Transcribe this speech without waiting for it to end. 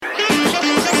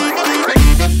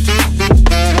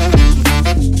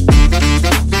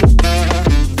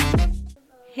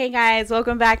guys,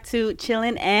 welcome back to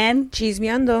Chillin' and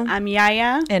Chismeando. I'm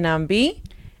Yaya. And I'm B.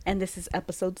 And this is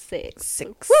episode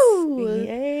 6. Woo!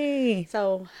 Yay!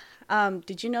 So,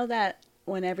 did you know that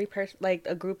when every person, like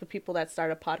a group of people that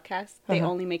start a podcast, they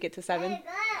only make it to 7?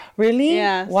 Really?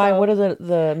 Yeah. Why? So, what are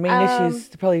the main issues?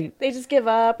 Probably they just give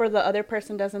up, or the other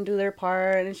person doesn't do their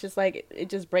part, and it's just like, it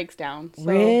just breaks down. So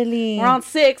really? We're on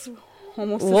 6.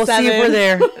 Almost we'll 7. see if we're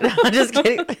there. I'm just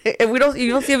kidding. If you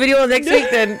don't see a video next week,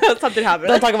 then something happened.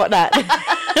 Don't talk about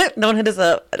that. Don't hit us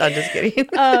up. I'm just kidding.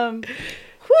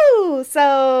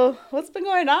 So what's been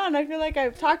going on? I feel like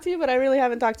I've talked to you, but I really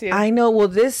haven't talked to you. I know. Well,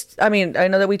 I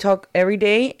know that we talk every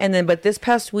day, but this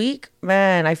past week,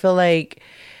 man, I feel like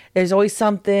there's always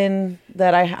something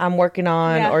that I'm working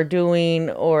on or doing,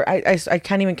 or I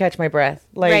can't even catch my breath.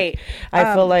 Like, right.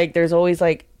 I feel like there's always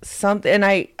like something, and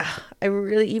I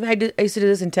used to do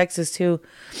this in Texas too,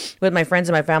 with my friends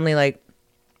and my family. Like,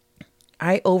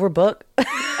 I overbook.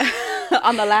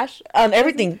 On the lash? On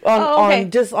everything. On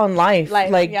just on life.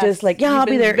 Like, yes. Just like, I'll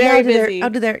be there. I'll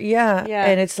do there. Yeah.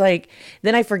 And it's like,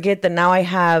 then I forget that now I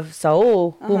have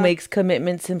Saul who makes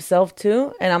commitments himself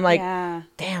too. And I'm like,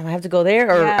 damn, I have to go there,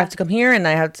 or I have to come here, and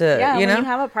I have to, when you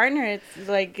have a partner, it's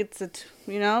like, it's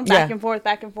back and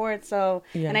forth. So,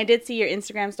 and I did see your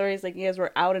Instagram stories, like you guys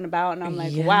were out and about, and I'm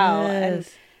like, wow. And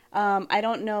I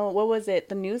don't know, what was it?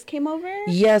 The news came over?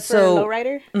 Yeah, so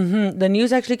Lowrider? Mm-hmm, the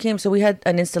news actually came. So we had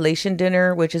an installation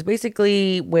dinner, which is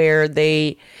basically where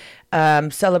they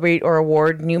celebrate or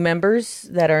award new members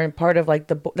that are in part of like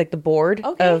the board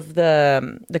of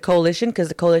the coalition, because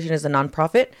the coalition is a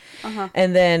nonprofit.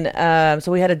 And then so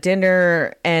we had a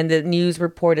dinner, and the news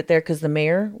reported there because the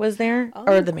mayor was there,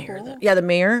 the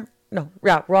mayor.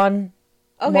 Ron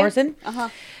Morrison.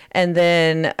 And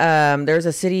then there's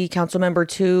a city council member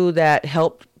too that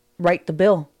helped write the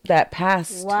bill that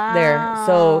passed there.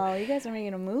 So you guys are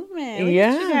making a movement.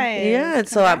 Yeah.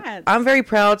 So I'm very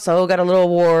proud. So got a little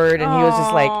award, and he was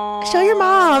just like, "Show your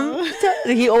mom."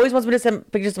 He always wants me to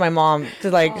send pictures to my mom to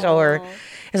like show her.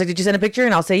 He's like, "Did you send a picture?"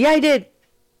 And I'll say, "Yeah, I did."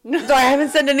 So I haven't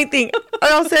sent anything.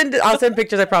 I'll send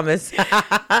pictures, I promise.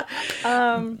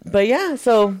 But yeah,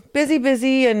 so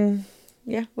busy and.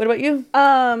 Yeah. What about you?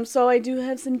 So I do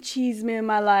have some chisme in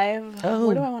my life.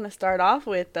 Where do I want to start off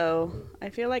with, though? I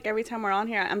feel like every time we're on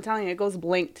here, I'm telling you, it goes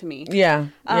blank to me. Yeah.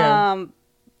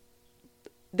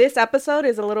 This episode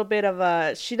is a little bit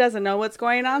of she doesn't know what's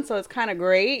going on, so it's kind of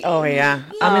great. Oh yeah.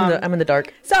 I'm in the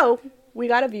dark. So we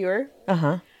got a viewer.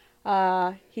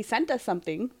 He sent us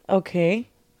something. Okay.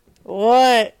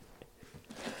 What?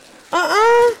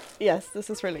 Yes, this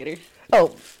is for later.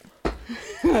 Oh.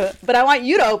 But I want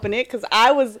you to open it, because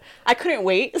I couldn't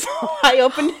wait, so I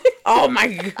opened it. Oh my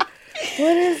god.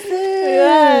 What is this?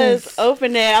 Yes,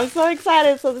 open it. I'm so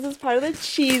excited. So this is part of the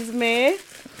chisme.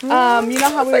 You know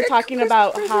how we were talking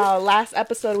about how last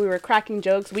episode we were cracking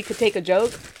jokes? We could take a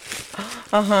joke.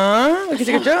 We could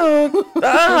take a joke.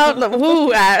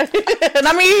 Who?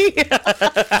 Not me.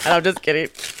 I'm just kidding.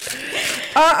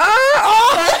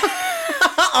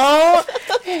 Oh,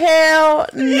 hell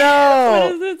no.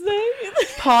 What does it say?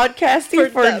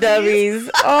 Podcasting for dummies.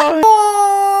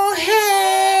 Oh,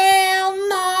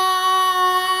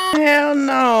 hell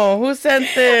no. Who sent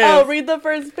this? Oh, read the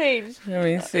first page. Let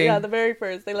me see. Yeah, the very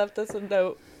first. They left us a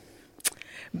note.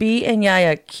 B and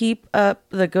Yaya, keep up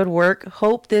the good work.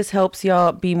 Hope this helps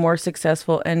y'all be more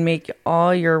successful and make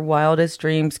all your wildest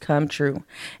dreams come true.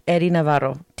 Eddie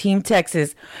Navarro, Team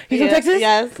Texas. He's from Texas?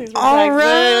 Yes, he's from all Texas.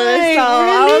 Right. So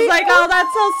really? I was like, oh,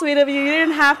 that's so sweet of you. You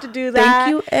didn't have to do that.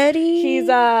 Thank you,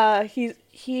 Eddie.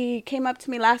 He came up to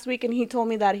me last week, and he told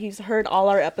me that he's heard all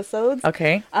our episodes.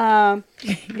 Okay. Yeah,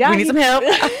 we need some help.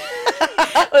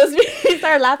 He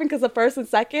started laughing because the first and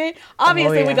second,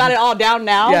 obviously we got it all down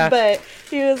now, but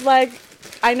he was like,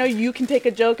 I know you can take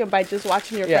a joke, and by just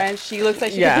watching your friend, she looks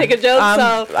like she can take a joke,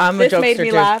 so this made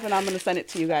me laugh, and I'm going to send it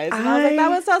to you guys. And I was like, that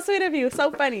was so sweet of you, so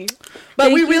funny.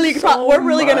 But we're really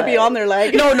going to be on there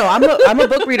like... No, I'm a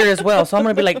book reader as well, so I'm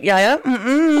going to be like, yeah.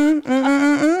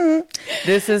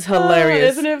 This is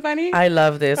hilarious. Isn't it funny? I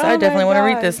love this. I definitely want to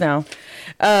read this now.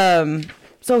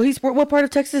 So what part of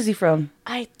Texas is he from?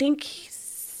 I think he's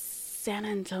San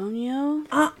Antonio.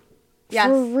 Yes.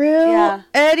 For real? Yeah.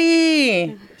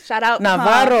 Eddie. Shout out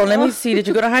Navarro. Let me see. Did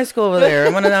you go to high school over there?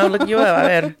 I'm going to now look you up. A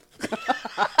ver.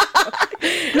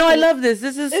 No, I love this.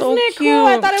 This is so it cute. Cool?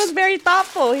 I thought it was very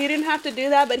thoughtful. He didn't have to do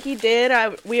that, but he did.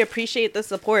 We appreciate the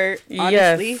support,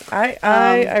 honestly. Yes,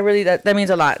 I really, that means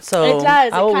a lot. So it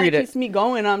does. I will it kind read of keeps me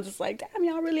going. I'm just like, damn,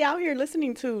 y'all really out here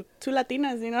listening to two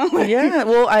Latinas, you know? Yeah,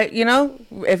 well,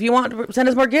 if you want to send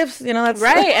us more gifts, that's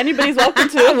right. Anybody's welcome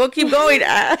to. We'll keep going.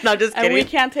 No, just kidding. And we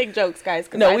can't take jokes, guys,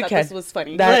 because I thought this was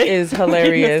funny. That is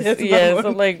hilarious. Yes,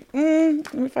 I'm like,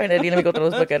 let me find Eddie. Let me go through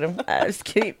those, look at him. Just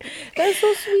kidding. That's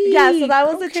so sweet. Yeah, so that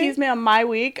was the cheese man of my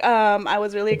week. I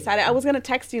was really excited. I was gonna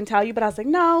text you and tell you, but I was like,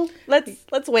 no,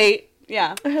 let's wait.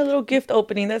 Yeah, I had a little gift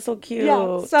opening. That's so cute.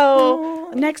 Yeah.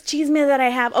 So next cheese man that I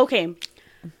have. Okay,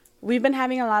 we've been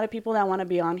having a lot of people that want to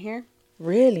be on here.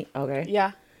 Really? Okay.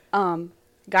 Yeah.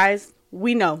 Guys,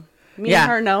 we know. Me and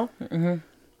her know. Mm-hmm.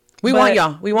 We want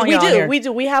y'all. We want y'all on here. We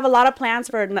do. We have a lot of plans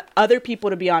for other people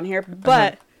to be on here,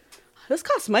 but this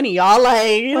costs money, y'all.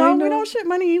 Like, we don't ship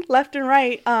money left and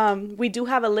right. We do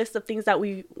have a list of things that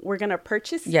we're gonna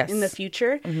purchase in the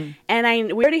future,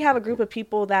 and we already have a group of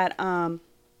people that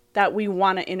we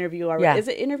want to interview already. Yeah. Is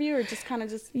it interview or just kind of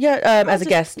just as a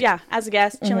guest? Yeah, as a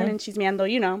guest, chilling and chismeando,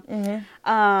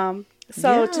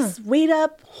 So just wait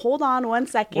up. Hold on one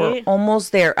second. We're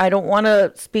almost there. I don't want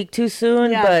to speak too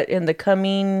soon, but in the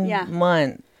coming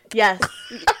month. Yes.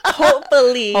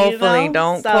 Hopefully.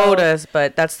 Don't quote us,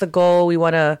 but that's the goal. We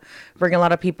want to bring a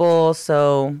lot of people.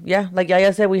 So, yeah, like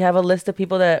Yaya said, we have a list of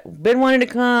people that been wanting to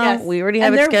come. Yes. We already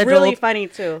have it scheduled. And they're really funny,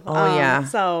 too. Oh, yeah.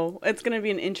 So, it's going to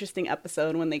be an interesting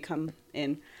episode when they come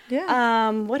in.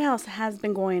 Yeah. What else has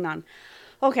been going on?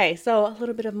 Okay, so a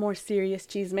little bit of more serious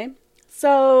chisme.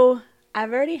 So,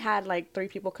 I've already had like 3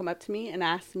 people come up to me and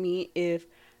ask me if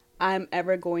I'm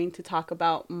ever going to talk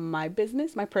about my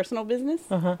business, my personal business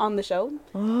on the show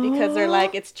because they're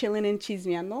like, it's chilling and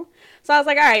chismeando. So I was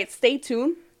like, all right, stay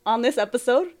tuned on this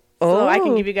episode so I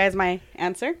can give you guys my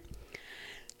answer.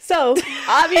 So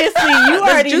obviously you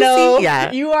already know,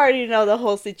 you already know the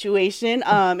whole situation.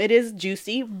 It is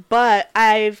juicy, but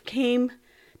I've came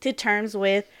to terms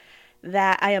with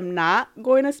that I am not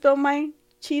going to spill my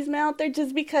chisme out there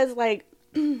just because like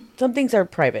some things are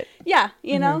private. Yeah,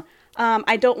 you know.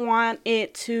 I don't want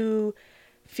it to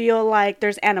feel like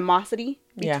there's animosity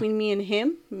between me and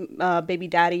him, baby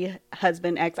daddy,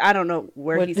 husband, ex. I don't know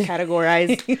where he's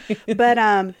categorized. But,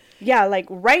 like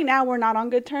right now we're not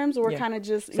on good terms. We're kind of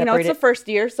just, it's the first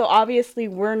year. So obviously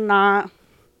we're not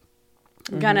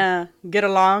going to get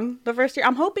along the first year.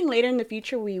 I'm hoping later in the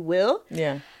future we will.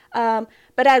 Yeah.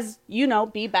 But as you know,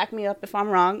 B, back me up if I'm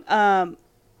wrong.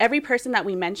 Every person that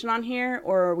we mention on here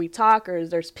or we talk or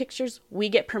there's pictures, we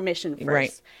get permission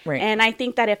first. Right. And I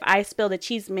think that if I spill the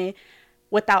chisme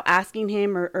without asking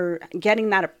him or getting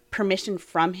that permission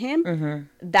from him,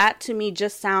 that to me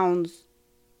just sounds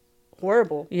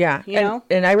horrible. Yeah. You know?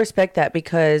 And I respect that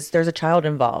because there's a child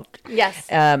involved. Yes.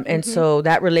 And so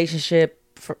that relationship,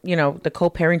 the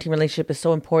co-parenting relationship is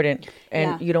so important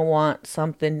and you don't want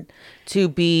something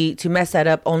to mess that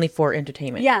up only for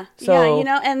entertainment. Yeah. So,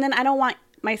 and then I don't want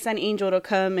my son Angel to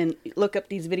come and look up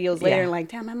these videos later and like,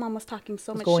 damn, my mom was talking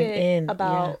so much shit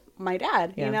about my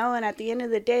dad, and at the end of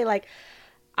the day, like,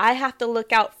 I have to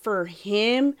look out for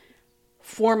him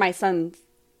for my son's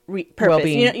purpose.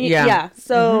 Well-being.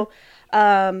 So,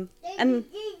 and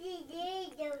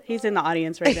he's in the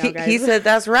audience right now, guys. He said,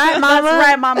 that's right, mama. That's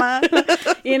right,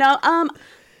 mama.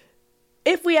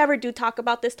 If we ever do talk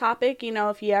about this topic,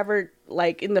 if you ever,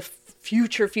 like, in the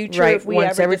future, if we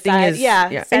once ever everything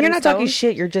decide, is, and you're not talking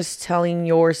shit, you're just telling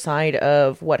your side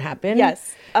of what happened.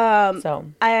 Yes. So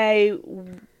I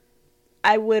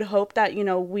would hope that,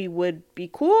 we would be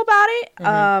cool about it.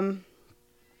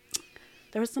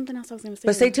 There was something else I was going to say.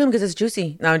 But stay tuned because it's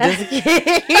juicy. No, I'm just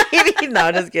kidding.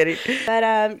 No, just kidding. But,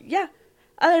 other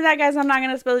than that, guys, I'm not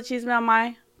going to spill the cheese on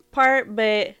my part,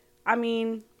 but, I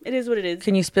mean, it is what it is.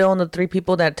 Can you spill on the 3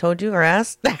 people that told you or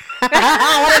asked? I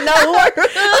want to know who.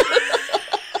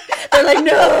 They're like,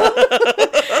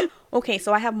 no. Okay,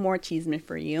 so I have more chisme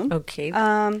for you. Okay.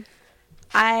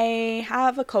 I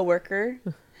have a coworker.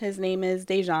 His name is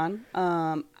Dejan.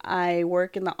 I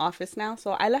work in the office now,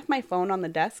 so I left my phone on the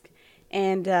desk,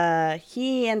 and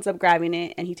he ends up grabbing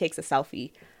it, and he takes a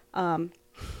selfie.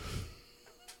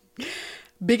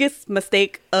 Biggest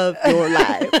mistake of your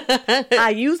life. I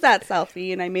used that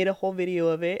selfie and I made a whole video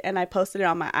of it and I posted it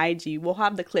on my IG. We'll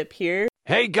have the clip here.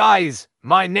 Hey guys,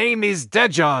 my name is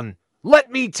Dejan.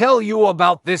 Let me tell you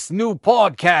about this new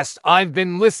podcast I've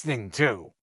been listening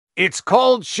to. It's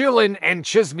called Chillin' and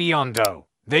Chismeando.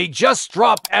 They just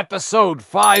dropped episode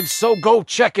 5, so go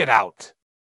check it out.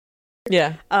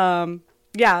 Yeah.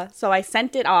 So I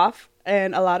sent it off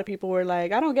and a lot of people were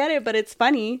like, I don't get it, but it's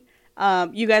funny.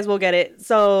 You guys will get it.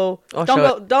 So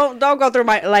don't go through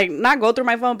my, like, not go through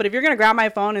my phone, but if you're gonna grab my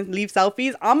phone and leave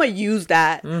selfies, I'm gonna use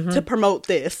that to promote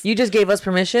this. You just gave us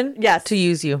permission, to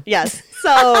use you. Yes.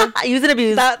 So use and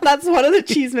abuse. That's one of the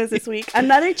cheesemans this week.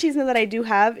 Another cheeseman that I do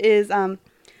have is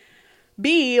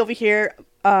B over here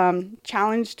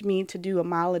challenged me to do a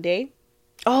mile a day.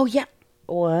 Oh yeah.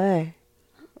 What?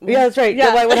 Yeah, that's right.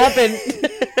 Yeah. What happened?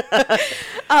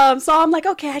 So I'm like,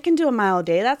 okay, I can do a mile a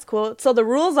day. That's cool. So the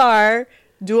rules are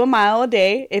do a mile a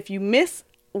day. If you miss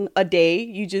a day,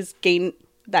 you just gain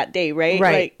that day, right?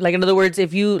 Right. Like in other words,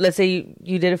 if you, let's say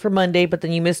you did it for Monday, but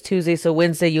then you missed Tuesday, so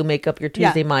Wednesday you'll make up your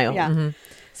Tuesday mile. Yeah. Mm-hmm.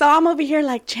 So I'm over here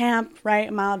like champ, right?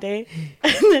 A mile a day.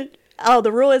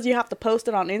 The rule is you have to post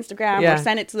it on Instagram or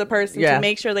send it to the person to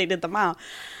make sure they did the mile.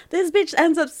 This bitch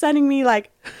ends up sending me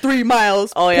like 3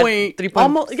 miles. Oh yeah,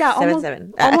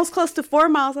 3.77. Almost close to 4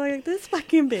 miles. I'm like, this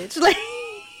fucking bitch. Like,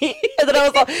 and then I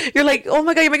was all, you're like, oh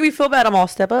my god, you're making me feel bad. I'm all,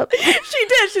 step up. She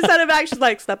did. She sent it back. She's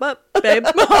like, step up, babe.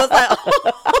 I was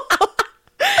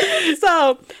like,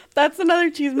 so that's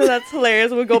another cheeseman that's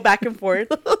hilarious. We'll go back and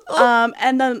forth.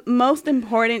 And the most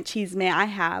important cheeseman I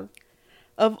have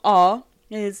of all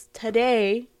is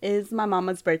today is my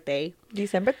mama's birthday.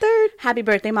 December 3rd. Happy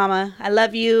birthday, mama. I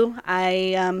love you.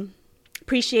 I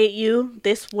appreciate you.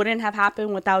 This wouldn't have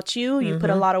happened without you. You put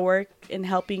a lot of work in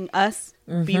helping us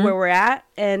be where we're at.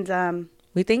 And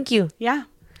we thank you. Yeah.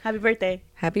 Happy birthday.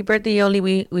 Happy birthday,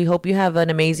 Yoli. We hope you have an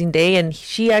amazing day. And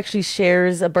she actually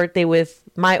shares a birthday with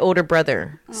my older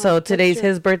brother. So today's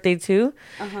his birthday too.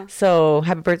 So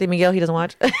happy birthday, Miguel. He doesn't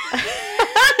watch.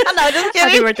 No, just kidding.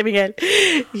 Happy birthday, Miguel.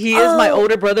 He is my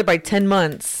older brother by 10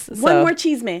 months. So. One more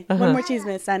cheeseman. One more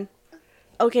cheeseman, son.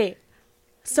 Okay.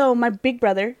 So my big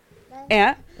brother,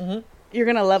 Aunt, you're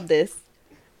going to love this.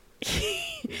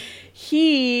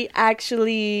 He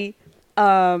actually,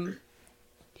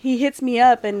 he hits me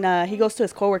up and he goes to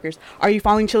his coworkers. Are you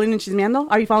following Chilling and Chismeando?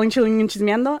 Are you following Chilling and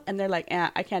Chismeando? And they're like,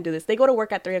 Aunt, I can't do this. They go to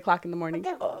work at 3 o'clock in the morning.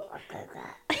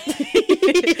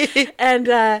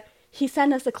 And he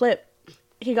sent us a clip.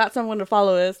 He got someone to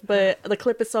follow us, but the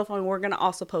clip is so fun. We're going to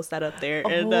also post that up there.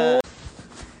 And,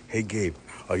 hey, Gabe,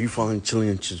 are you following Chilling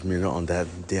and Chismeando on that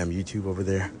damn YouTube over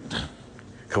there?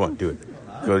 Come on, do it.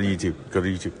 Go to YouTube. Go to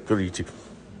YouTube. Go to YouTube.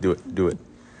 Do it. Do it.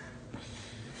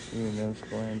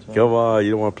 Come on, you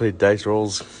don't want to play dice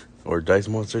rolls or dice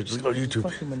monsters? Just go to YouTube.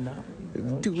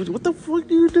 Dude, what the fuck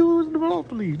do you do with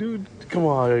Monopoly, dude? Come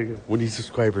on, we need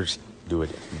subscribers. Do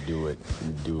it. Do it.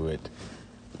 Do it.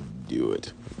 Do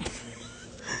it.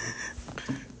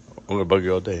 I'm gonna bug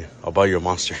you all day. I'll buy you a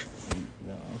Monster.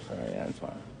 No, I'm sorry,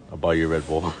 Antoine. I'll buy you a Red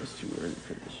Bull. It's too early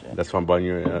for this shit. That's why I'm buying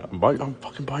you. I'm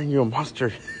fucking buying you a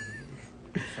Monster.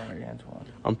 Sorry, Antoine.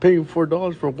 I'm paying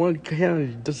 $4 for one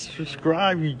can. Just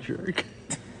subscribe, you jerk.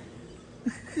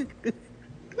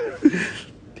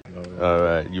 All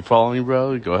right, you following,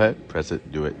 bro? Go ahead, press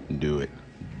it. Do it. Do it.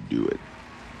 Do it.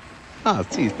 Ah,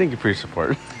 geez, thank you for your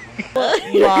support.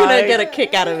 You're gonna get a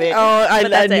kick out of it. Oh,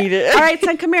 I need it. All right,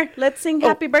 son, come here. Let's sing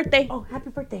happy birthday. Oh, happy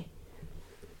birthday.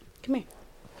 Come here.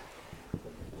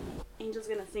 Angel's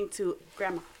gonna sing to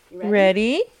Grandma. You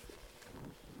Ready?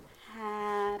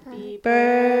 Happy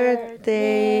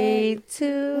birthday to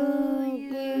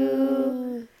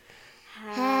you.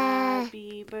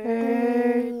 Happy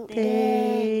birthday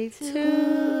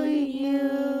to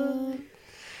you.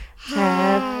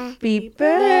 Happy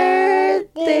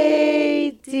birthday,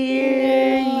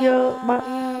 dear yo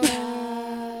mama.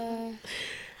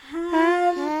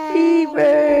 Happy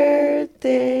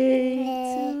birthday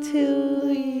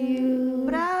to you.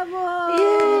 Bravo!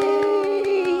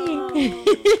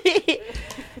 Yay!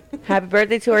 Happy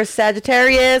birthday to our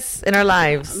Sagittarius in our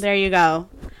lives. There you go. All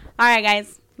right,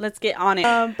 guys. Let's get on it.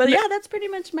 But yeah, that's pretty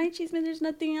much my cheeseman. There's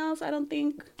nothing else, I don't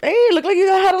think. Hey, look like you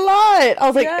had a lot. I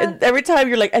was like, every time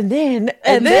you're like, and then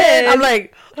I'm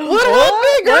like, what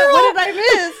happened, girl? What did I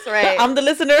miss? Right. I'm the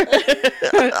listener.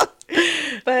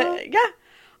 But yeah.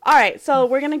 All right. So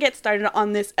we're going to get started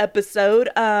on this episode.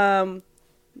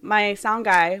 My sound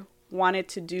guy wanted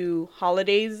to do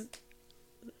holidays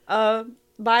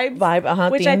vibe,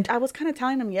 which I was kind of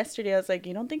telling him yesterday. I was like,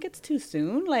 you don't think it's too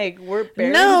soon? Like, we're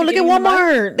barely look at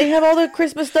Walmart. They have all the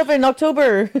Christmas stuff in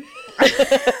October. So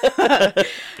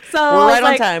we're right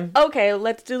on time. Okay,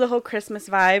 let's do the whole Christmas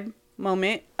vibe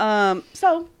moment.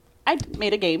 So I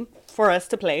made a game for us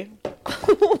to play.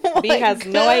 B has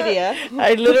no idea.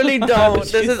 I literally don't.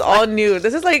 This is all new.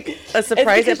 This is like a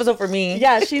surprise episode for me.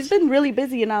 Yeah, she's been really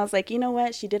busy, and I was like, you know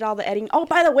what? She did all the editing. Oh,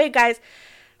 by the way, guys,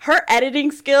 her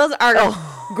editing skills are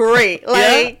great.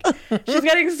 Like, she's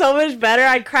getting so much better.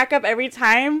 I crack up every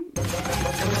time.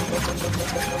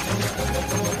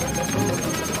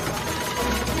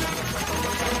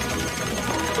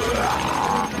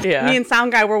 Yeah. Me and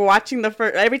Sound Guy were watching the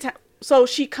first every time. So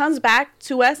she comes back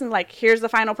to us and like, here's the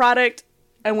final product,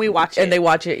 and we watch it. And they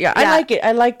watch it. Yeah, I like it.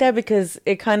 I like that because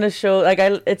it kind of shows like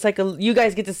it's like you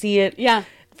guys get to see it. Yeah.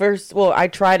 First, well, I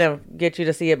try to get you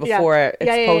to see it before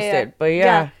it's posted, but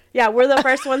yeah, we're the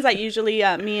first ones that usually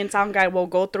me and Sound Guy will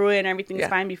go through it and everything's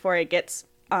fine before it gets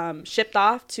shipped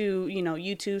off to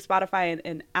YouTube, Spotify,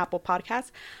 and Apple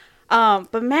Podcasts.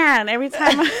 But man, every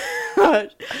time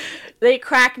they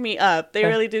crack me up. They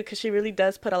really do, because she really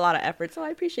does put a lot of effort. So I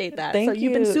appreciate that. Thank you.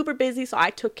 You've been super busy, so I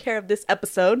took care of this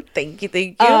episode. Thank you.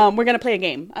 We're gonna play a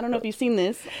game. I don't know if you've seen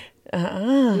this.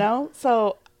 No.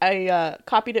 So I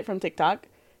copied it from TikTok.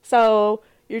 So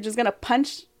you're just gonna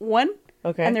punch one.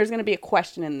 Okay. And there's going to be a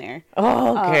question in there.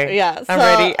 Oh, okay. Yeah. I'm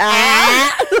ready.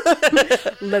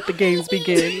 Let the games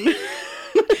begin.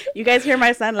 You guys hear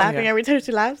my son laughing every time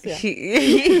she laughs? Yeah.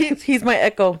 He's my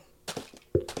echo.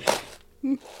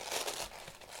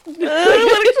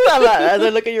 As I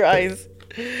look at your eyes.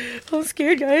 I'm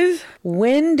scared, guys.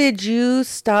 When did you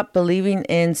stop believing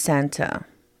in Santa?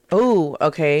 Oh,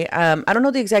 okay. I don't know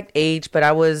the exact age, but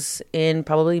I was in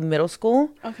probably middle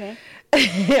school. Okay.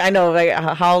 I know, like,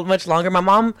 how much longer. My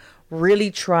mom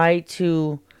really tried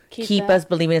to keep us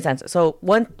believing in Santa. So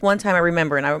one time I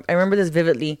remember, and I remember this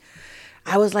vividly.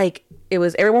 I was like,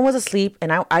 everyone was asleep,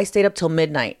 and I stayed up till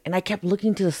midnight, and I kept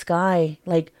looking to the sky,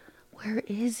 like, where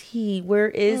is he? Where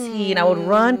is he? And I would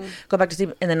run, go back to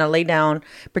sleep, and then I lay down,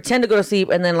 pretend to go to sleep,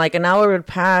 and then like an hour would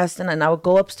pass, and then I would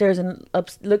go upstairs and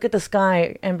look at the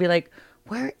sky and be like,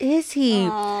 where is he?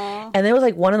 Aww. And it was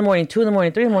like 1 a.m, 2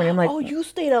 a.m, 3 a.m. I'm like, oh, you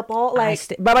stayed up all like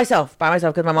by myself,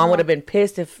 because my mom would have been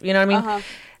pissed if you know what I mean.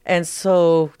 And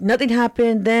so nothing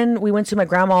happened. Then we went to my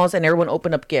grandma's and everyone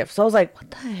opened up gifts. So I was like,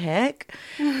 what the heck?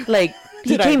 Like,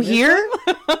 he came here?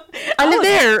 I live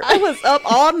there. I was up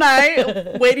all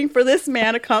night waiting for this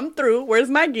man to come through. Where's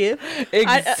my gift? He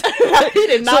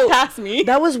did not pass me.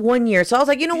 That was 1 year. So I was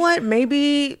like, you know what?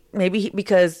 Maybe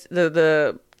because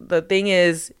the thing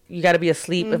is, you got to be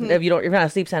asleep. If you're not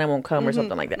asleep, Santa won't come or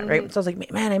something like that, right? So I was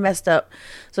like, man, I messed up.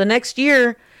 So next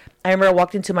year, I remember I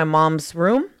walked into my mom's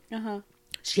room.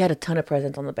 She had a ton of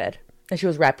presents on the bed, and she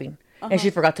was wrapping, and she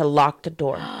forgot to lock the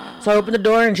door. So I opened the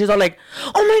door, and she's all like,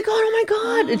 oh my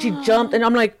god, and she jumped, and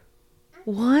I'm like,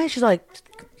 what? She's like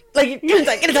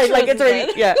it's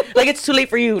already, like it's too late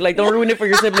for you, like don't ruin it for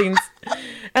your siblings. And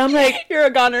I'm like, you're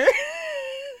a goner.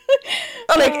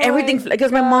 Like everything,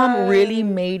 because my mom really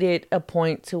made it a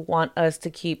point to want us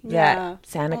to keep that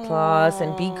Santa Claus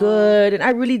and be good, and I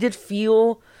really did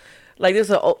feel like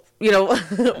this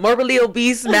morbidly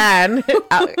obese man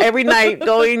every night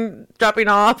dropping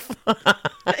off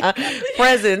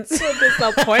presents.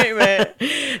 Disappointment.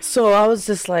 So I was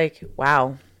just like,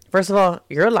 wow. First of all,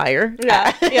 you're a liar.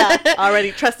 Yeah.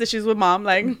 Already trust issues with mom.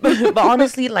 Like, but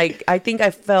honestly, like, I think I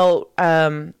felt,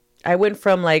 I went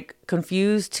from like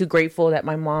confused to grateful that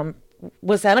my mom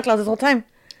was Santa Claus this whole time.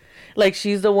 Like,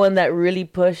 she's the one that really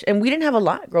pushed, and we didn't have a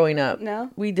lot growing up. No,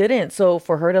 we didn't. So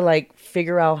for her to like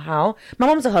figure out how, my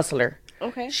mom's a hustler.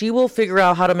 Okay, she will figure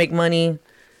out how to make money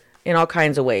in all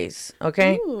kinds of ways.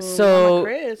 Okay, ooh, so Mama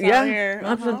Chris out here.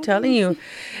 I'm telling you,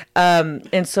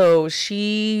 and so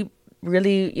she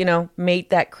really, made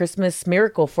that Christmas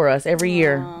miracle for us every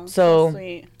year. So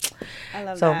sweet. I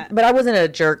love that. But I wasn't a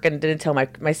jerk and didn't tell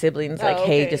my siblings, like,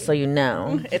 hey, just so you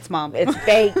know. It's mom. It's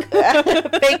fake.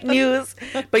 Fake news.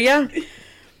 But yeah.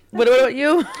 What about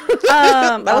you?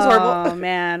 That was horrible. Oh,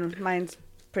 man. Mine's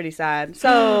pretty sad.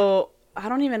 So, I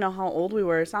don't even know how old we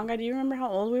were. Sound Guy, do you remember how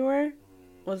old we were?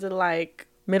 Was it like...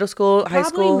 middle school, high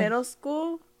school? Probably middle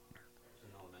school.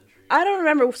 I don't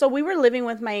remember. So, we were living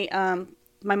with my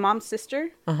mom's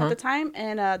sister at the time.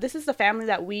 And this is the family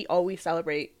that we always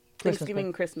celebrate Thanksgiving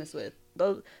and Christmas with.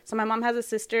 So my mom has a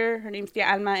sister, her name's Tia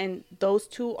Alma, and those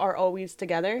two are always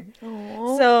together.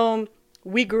 Aww. So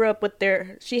we grew up with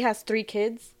she has 3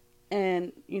 kids,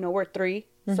 and we're 3,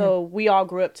 so we all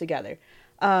grew up together.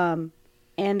 And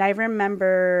I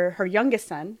remember her youngest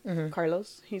son,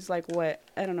 Carlos, he's like,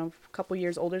 a couple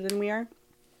years older than we are.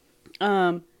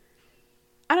 I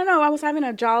don't know, I was having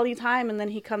a jolly time, and then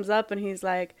he comes up and he's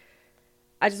like,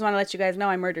 I just want to let you guys know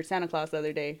I murdered Santa Claus the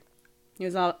other day. He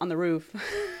was on the roof.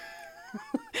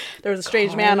 There was a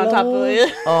strange man on top of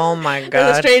it. Oh my god! There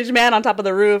was a strange man on top of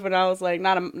the roof, and I was like,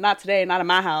 "Not today, not in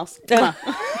my house." Come on.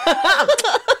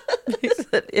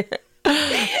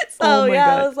 So God.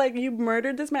 I was like, "You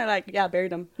murdered this man?" Like, yeah,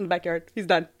 buried him in the backyard. He's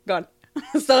done, gone.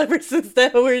 So ever since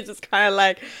then, we're just kind of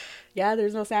like, "Yeah,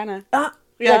 there's no Santa."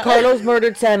 Yeah, Carlos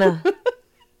murdered Santa.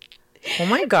 Oh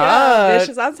my god! Yeah,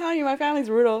 vicious. I'm telling you, my family's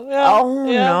brutal. Yeah. Oh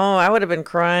no, I would have been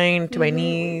crying to my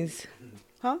knees.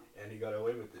 Huh? And he got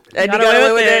away with it. And he got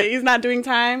away with it. He's not doing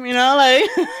time, like.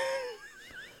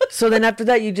 So then after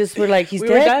that, you just were like, he's dead?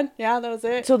 We were done. Yeah, that was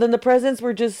it. So then the presents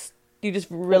were just, you just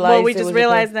realized. Well, we just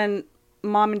realized then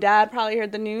mom and dad probably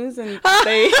heard the news and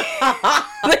they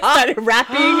started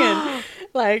rapping and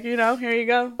here you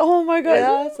go. Oh my God.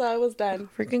 Yeah, so I was done.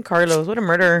 Freaking Carlos. What a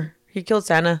murderer. He killed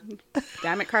Santa.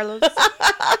 Damn it, Carlos.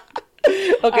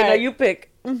 Okay, now you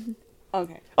pick.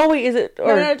 Okay. Oh, wait, is it?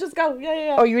 Or, no, just go.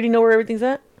 Yeah. Oh, you already know where everything's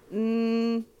at?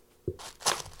 Mm.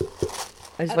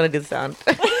 I just want to do the sound.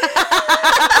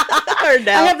 Or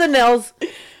now. I have the nails.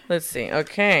 Let's see.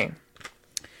 Okay.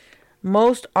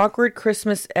 Most awkward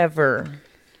Christmas ever.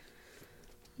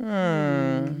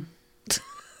 I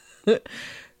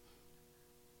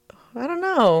don't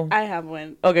know. I have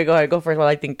one. Okay, go ahead. Go first while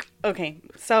I think. Okay.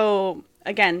 So,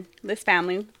 again, this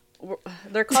family, we're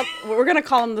going to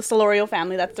call them the Solorio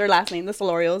family. That's their last name, the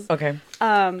Solorios. Okay.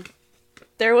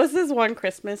 There was this one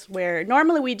Christmas where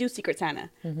normally we do Secret Santa.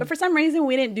 Mm-hmm. But for some reason,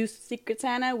 we didn't do Secret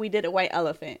Santa. We did a white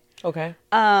elephant. Okay.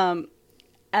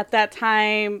 At that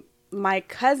time, my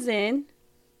cousin,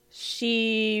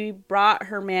 she brought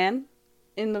her man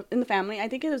in the family. I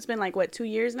think it's been 2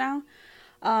 years now.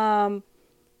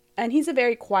 And he's a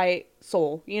very quiet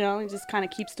soul, he just kind of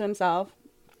keeps to himself.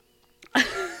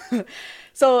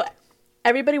 So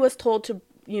everybody was told to,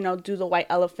 do the white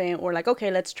elephant or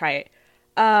okay, let's try it.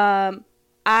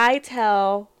 I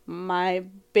tell my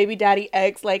baby daddy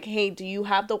ex, hey, do you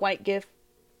have the white gift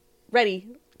ready?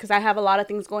 Because I have a lot of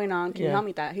things going on. Can you help me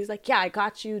with that? He's like, yeah, I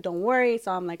got you. Don't worry.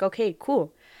 So I'm like, okay,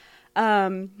 cool.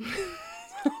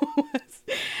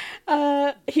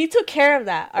 He took care of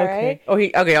that. All right. Oh,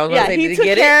 okay. I was going to say, did he took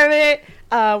care of it.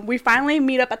 We finally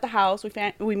meet up at the house.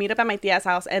 We meet up at my tia's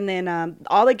house, and then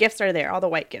all the gifts are there, all the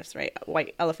white gifts, right?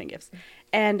 White elephant gifts,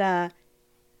 and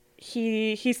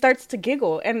he starts to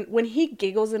giggle, and when he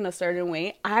giggles in a certain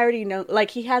way, I already know,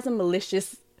 he has a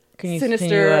malicious,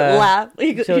 sinister laugh.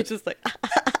 He's just like.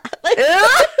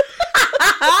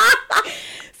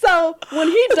 So when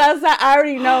he does that, I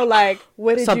already know,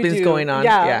 what did something's you do? Going on.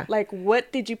 Yeah.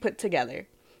 What did you put together?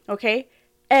 Okay.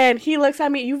 And he looks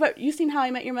at me. You seen How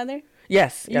I Met Your Mother?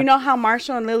 Yes. You know how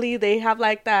Marshall and Lily, they have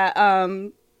that.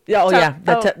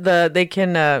 They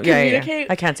can communicate. Yeah.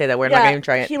 I can't say that word. I'm not gonna even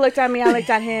try it. He looked at me. I looked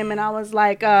at him, and I was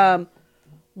like,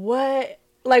 what?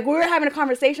 We were having a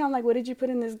conversation. I'm like, what did you put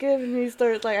in this gift? And he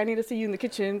starts I need to see you in the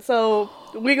kitchen. So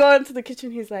we go into the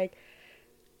kitchen. He's like,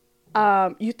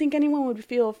 you think anyone would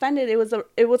feel offended? It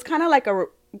was kind of like a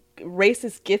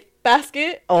racist gift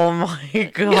basket. Oh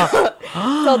my God.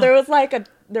 So there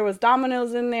was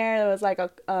Domino's in there. There was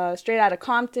a Straight Outta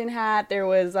Compton hat. There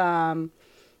was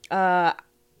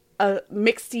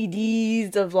mixed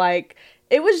CDs of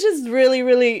it was just really,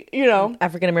 really,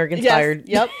 African American inspired.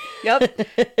 Yes, yep.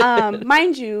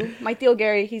 Mind you, my Tío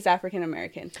Gary, he's African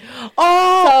American.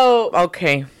 Oh, so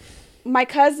okay. My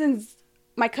cousin's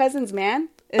man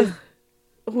is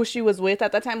who she was with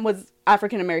at that time was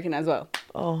African American as well.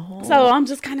 Oh, so I'm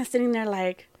just kind of sitting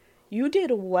there you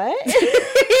did what?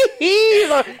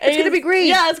 It's gonna be great.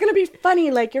 Yeah, it's gonna be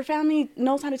funny. Your family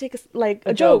knows how to take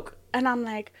a joke, and I'm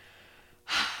like,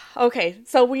 okay.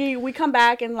 So we come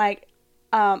back and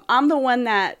I'm the one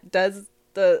that does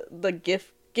the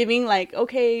gift giving.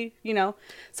 Okay,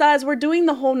 So as we're doing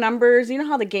the whole numbers, you know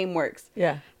how the game works.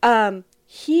 Yeah.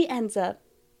 He ends up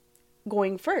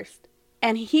going first,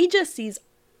 and he just sees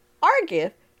our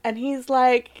gift, and he's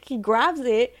he grabs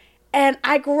it. And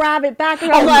I grab it back,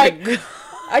 and I'm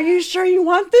are you sure you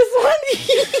want this one?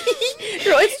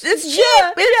 It's cheap.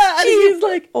 Yeah. And he's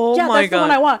like, oh yeah, my that's God. the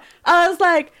one I want. I was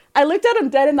like, I looked at him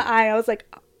dead in the eye. I was like,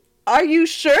 are you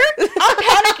sure? I'm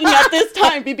panicking at this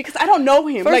time because I don't know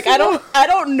him. I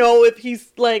don't know if he's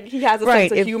he has a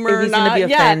sense of humor if he's or not. Gonna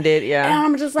be offended, yeah. And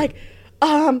I'm just like,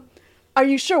 are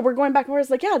you sure? We're going back and forth. It's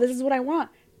like, yeah, this is what I want.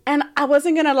 And I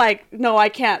wasn't going to no, I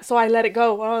can't. So I let it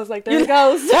go. I was like, there it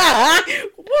goes.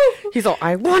 He's all,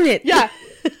 I want it. Yeah.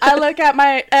 I look at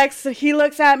my ex. He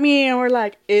looks at me and we're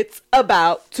like, it's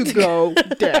about to go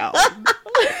down.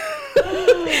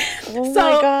 Oh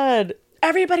my God.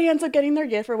 Everybody ends up getting their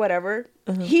gift or whatever.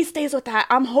 Uh-huh. He stays with that.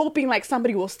 I'm hoping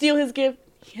somebody will steal his gift.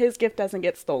 His gift doesn't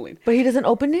get stolen. But he doesn't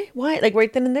open it? Why?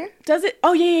 Right then and there? Does it?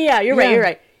 Oh, yeah. You're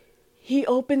right. He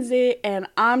opens it, and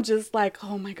I'm just like,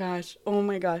 oh, my gosh.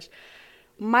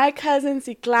 My cousin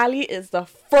Citlali is the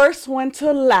first one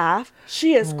to laugh.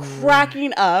 She is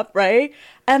cracking up, right?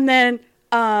 And then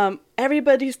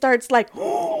everybody starts because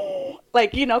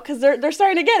they're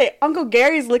starting to get it. Uncle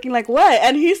Gary's looking like, what?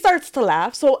 And he starts to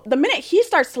laugh. So the minute he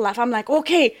starts to laugh, I'm like,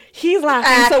 okay, he's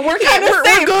laughing. So we're kind of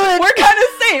safe. We're kind of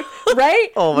safe, right?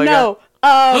 Oh, my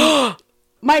God.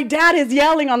 my dad is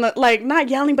yelling on the, like, not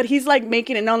yelling, but he's like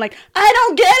making it known, like, I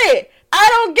don't get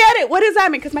it. What does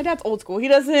that mean? Because my dad's old school. He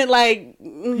doesn't like,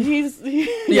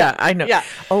 yeah, I know. Yeah.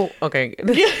 Oh, okay.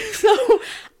 Yeah, so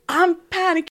I'm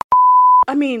panicking.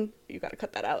 I mean, you gotta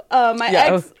cut that out.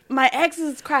 My ex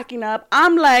is cracking up.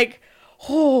 I'm like,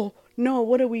 oh no,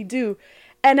 what do we do?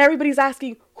 And everybody's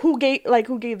asking who gave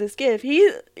this gift.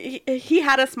 He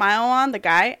had a smile on, the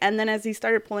guy, and then as he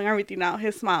started pulling everything out,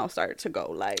 his smile started to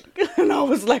go, like, and I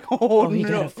was like, oh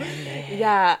no.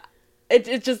 Yeah,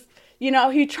 it just, you know,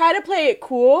 he tried to play it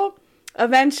cool.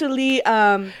 Eventually,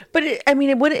 but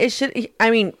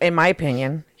in my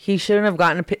opinion, he shouldn't have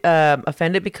gotten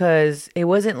offended because it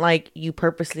wasn't like you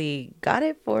purposely got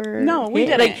it for. No, we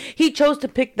didn't. Like, he chose to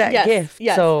pick that gift.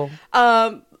 Yes. So,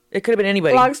 it could have been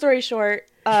anybody. Long story short,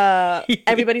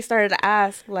 everybody started to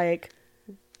ask, like,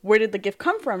 where did the gift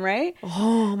come from, right?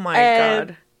 Oh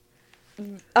my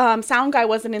God. Sound guy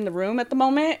wasn't in the room at the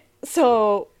moment,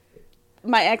 so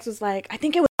my ex was like, I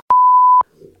think it was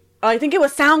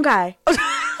sound guy.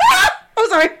 I'm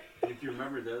sorry. If you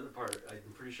remember the other part, I'm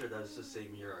pretty sure that's the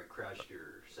same year I crashed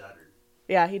your Saturn.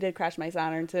 Yeah, he did crash my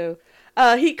Saturn too.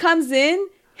 He comes in.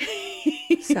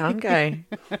 Sound guy.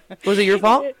 Was it your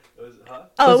fault? It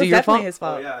was definitely his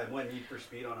fault. Oh yeah, I went need for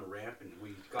speed on a ramp and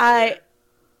we got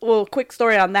Well, quick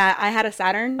story on that. I had a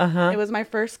Saturn. Uh-huh. It was my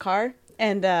first car.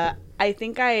 And I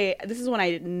think this is when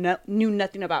I knew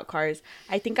nothing about cars.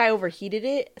 I think I overheated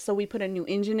it. So we put a new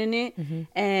engine in it. Mm-hmm.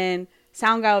 And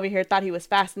sound guy over here thought he was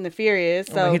Fast and the Furious.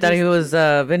 So he thought he was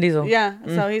Vin Diesel. Yeah.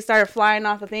 So he started flying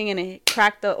off the thing and it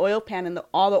cracked the oil pan and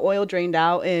all the oil drained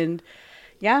out. And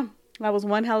yeah, that was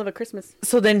one hell of a Christmas.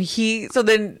 So then we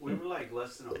were like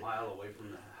less than a mile away from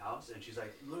the house. And she's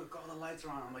like, look, all the lights are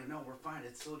on. I'm like, no, we're fine.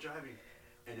 It's still driving.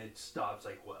 And it stops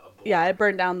like what? Yeah, it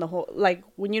burned down the whole, like,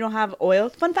 when you don't have oil.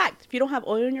 Fun fact, if you don't have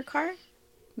oil in your car,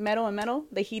 metal and metal,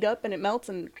 they heat up and it melts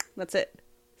and that's it.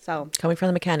 So coming from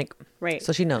the mechanic. Right.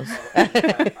 So she knows. I also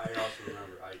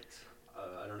remember,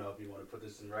 I don't know if you want to put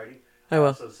this in writing. I will. I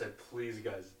also said, please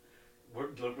guys,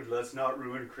 let's not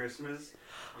ruin Christmas.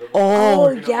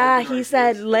 Yeah, he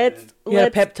said let's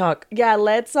pep talk. Yeah,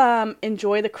 let's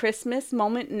enjoy the Christmas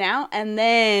moment now, and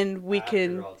then we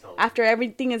can, after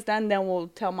everything is done, then we'll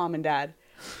tell mom and dad.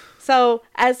 So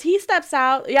as he steps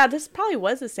out, yeah, this probably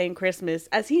was the same Christmas.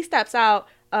 As he steps out,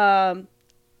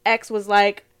 X was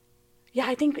like, yeah,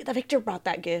 I think Victor brought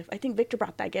that gift.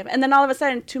 And then all of a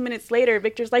sudden, 2 minutes later,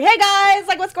 Victor's like, hey guys,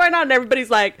 like, what's going on? And everybody's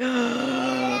like,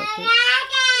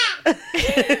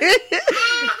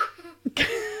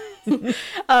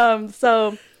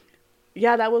 so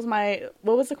yeah, that was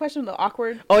what was the question? The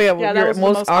awkward? Oh yeah, that was the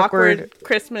most awkward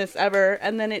Christmas ever.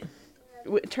 And then it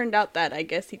turned out that I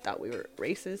guess he thought we were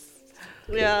racist.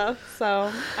 Yeah,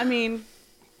 so I mean,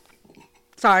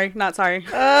 not sorry.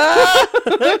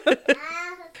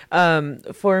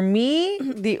 For me,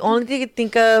 the only thing I could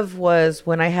think of was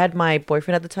when I had my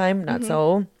boyfriend at the time, not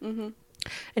so. Mm-hmm.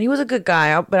 And he was a good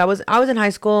guy, but I was in high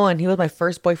school, and he was my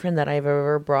first boyfriend that I've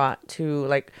ever brought to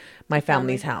like my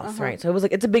family's house, right? So it was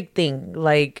like, it's a big thing.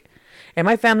 Like, in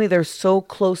my family, they're so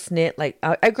close knit. Like,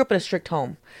 I grew up in a strict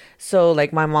home, so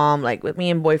like my mom, like with me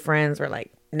and boyfriends, were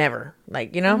like never,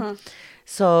 like, you know. Mm-hmm.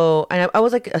 So, and I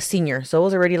was like a senior, so it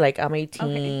was already like I'm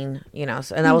 18, you know,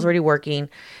 and I was already working.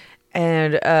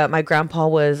 And my grandpa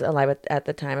was alive at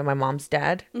the time, and my mom's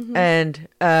dad. Mm-hmm.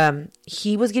 And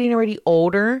he was getting already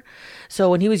older. So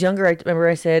when he was younger, I remember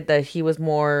I said that he was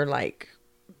more like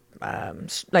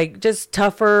just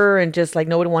tougher and just like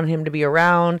nobody wanted him to be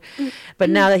around. But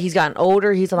now that he's gotten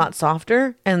older, he's a lot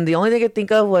softer. And the only thing I could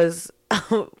think of was,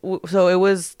 so it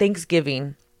was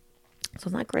Thanksgiving. So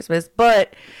it's not Christmas,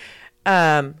 but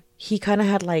he kind of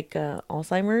had like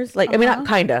Alzheimer's. Like, I mean, not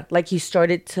kind of. Like, he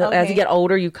started to, as you get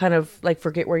older, you kind of like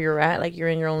forget where you're at. Like, you're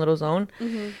in your own little zone.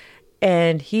 Mm-hmm.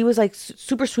 And he was like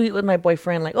super sweet with my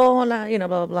boyfriend. Like, oh, hola, you know,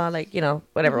 blah, blah, blah. Like, you know,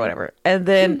 whatever. And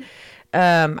then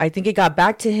I think it got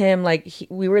back to him. Like,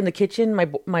 we were in the kitchen,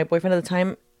 my boyfriend at the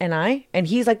time and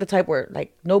he's like the type where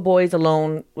like no boys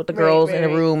alone with the girls in a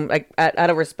room, like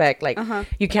out of respect, like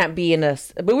you can't be in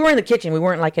but we were in the kitchen, we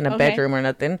weren't like in a bedroom or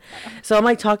nothing. So I'm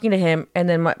like talking to him, and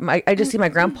then I just see my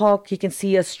grandpa, he can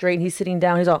see us straight, and he's sitting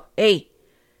down, he's all, hey,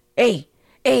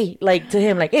 like to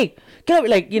him, like, hey, get up,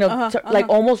 like, you know, like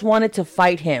almost wanted to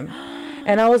fight him.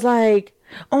 And I was like,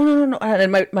 oh no.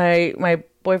 And my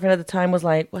boyfriend at the time was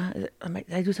like, well, did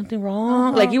I do something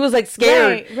wrong? Like, he was like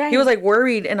scared. Right. He was like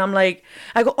worried. And I'm like,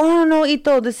 I go, oh no,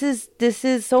 Ito, this is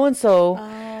so-and-so.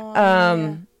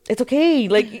 It's okay.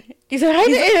 Like, He said hi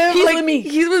to him. He's like, with me.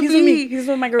 He's with me. He's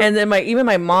with my girl. And then even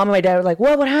my mom and my dad were like,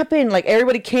 what happened? Like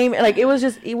everybody came. Like it was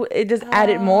just it just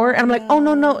added more. And I'm like, oh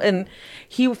no. And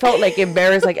he felt like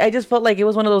embarrassed. Like I just felt like it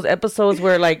was one of those episodes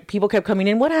where like people kept coming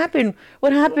in. What happened?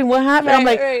 Right, I'm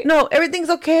like, no, everything's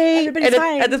okay. Everybody's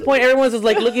fine. At this point, everyone's just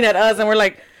like looking at us, and we're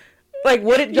like,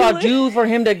 what did y'all do for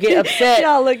him to get upset?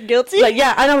 Y'all look guilty. Like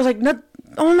yeah, and I was like,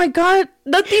 oh my god,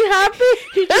 nothing happened.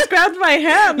 He just grabbed my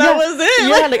hand. That was it.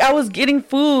 Yeah, like I was getting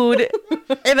food,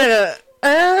 and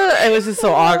it was just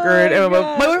so awkward. And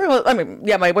my boyfriend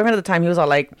my boyfriend at the time, he was all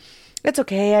like, it's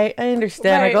okay, I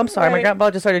understand. I go, I'm sorry, my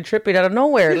grandpa just started tripping out of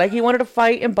nowhere. Like he wanted to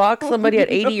fight and box somebody at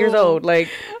 80 years old. Like,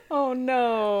 oh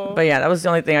no. But yeah, that was the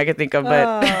only thing I could think of.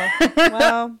 But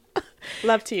well,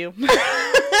 love to you.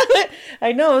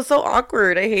 I know, it was so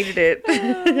awkward. I hated it.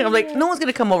 I'm like, no one's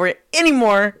gonna come over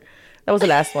anymore. That was the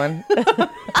last one.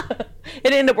 It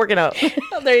didn't end up working out.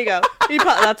 Oh, there you go.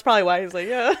 That's probably why he's like,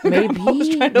 yeah. Maybe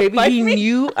he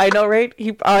knew. I know, right?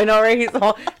 He's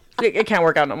all, it can't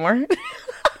work out no more.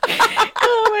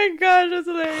 Oh my gosh, that's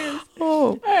hilarious.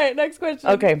 Oh. All right, next question.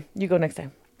 Okay, you go next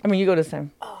time. I mean, you go this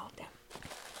time. Oh, damn.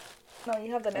 No,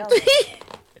 you have the nails.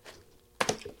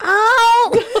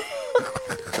 Ow!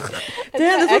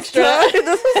 Damn, this was tight.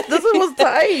 This one was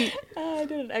tight. I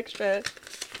did an extra.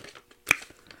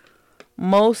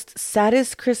 Most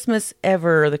saddest Christmas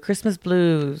ever. The Christmas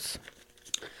blues.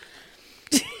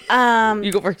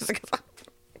 You go first.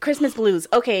 Christmas blues.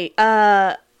 Okay.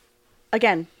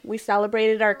 Again, we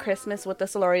celebrated our Christmas with the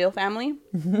Solorio family.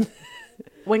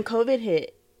 When COVID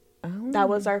hit, that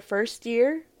was our first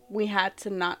year. We had to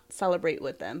not celebrate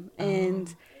with them,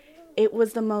 and it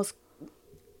was the most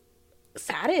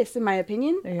saddest, in my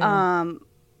opinion. Yeah.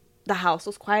 The house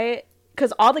was quiet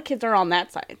because all the kids are on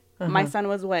that side. My son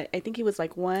was I think he was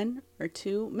like 1 or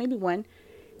 2, maybe 1,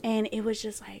 and it was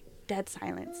just like dead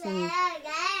silence. And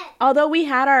although we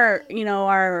had our,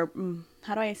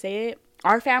 how do I say it?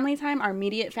 Our family time, our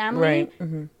immediate family, right.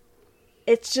 Mm-hmm.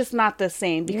 It's just not the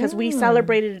same because we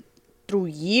celebrated through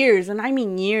years. And I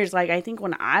mean years. Like, I think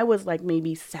when I was like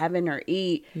maybe 7 or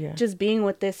 8, just being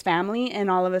with this family, and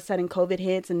all of a sudden COVID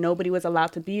hits and nobody was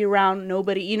allowed to be around.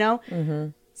 Nobody,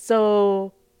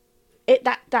 So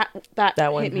that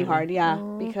hit me hard. Yeah.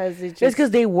 Because it's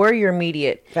because they were your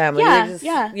immediate family.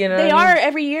 Yeah. They are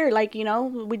every year. Like,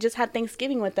 we just had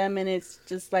Thanksgiving with them, and it's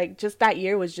just like, just that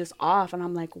year was just off. And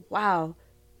I'm like, wow,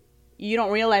 you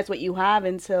don't realize what you have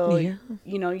until,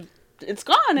 it's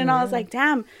gone. And I was like,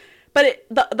 damn. But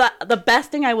the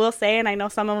best thing I will say, and I know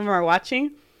some of them are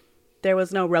watching, there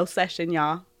was no roast session,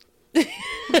 y'all.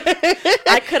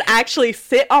 I could actually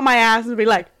sit on my ass and be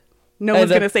like, no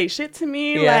one's going to say shit to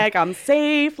me. Yeah. Like, I'm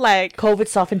safe. Like, COVID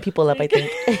softened people up, I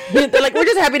think. They're like, we're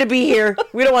just happy to be here.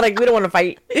 We don't want to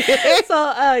fight.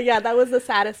 So, that was the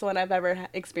saddest one I've ever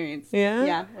experienced. Yeah?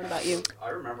 Yeah. What about you? I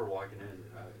remember walking in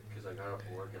because I got off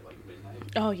work at like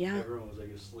midnight. Oh, yeah. Everyone was like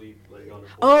asleep, like on the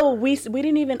floor. Oh, we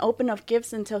didn't even open up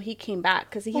gifts until he came back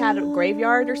because he had a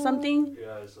graveyard or something.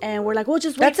 Yeah, and we're like, we'll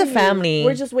just wait That's for a family.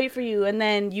 We'll just wait for you. And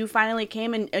then you finally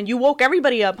came and you woke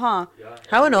everybody up, huh? Yeah.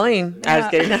 How annoying. Yeah. I was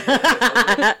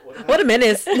kidding. What a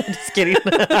menace. Just kidding.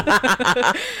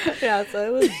 Yeah,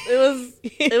 so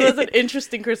it was an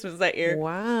interesting Christmas that year.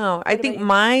 Wow. I think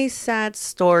my sad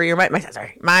story, or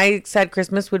my sad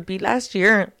Christmas would be last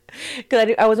year.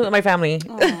 Because I wasn't with my family.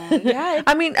 Aww, yeah.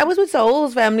 I mean, I was with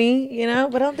Saul's family,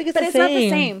 but I don't think it's the same. But it's not the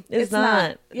same. It's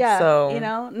not. Yeah.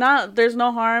 So. There's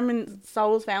no harm in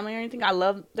Saul's family or anything. I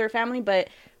love their family, but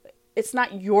it's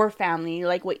not your family,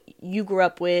 like what you grew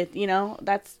up with,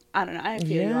 that's, I don't know. I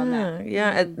feel you on that.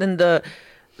 Yeah. And then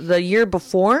the year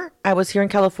before, I was here in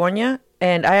California,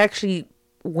 and I actually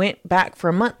went back for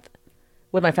a month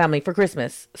with my family for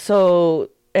Christmas.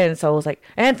 And so I was like,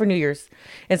 and for New Year's.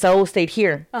 And so I stayed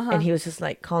here. And he was just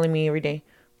like calling me every day.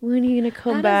 When are you going to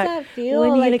come back? How does that feel? When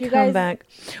are you going to come back?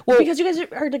 Well, because you guys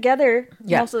are together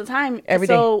most of the time. Every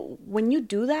day. So when you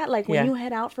do that, like when you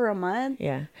head out for a month.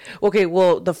 Yeah. Okay.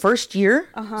 Well, the first year,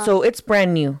 so it's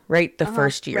brand new, right? The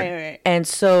first year. Right. And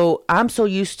so I'm so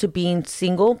used to being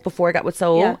single before I got with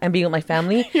Saul and being with my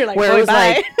family. You're like, where it was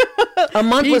bye. like a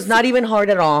month was not even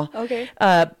hard at all. Okay.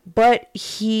 But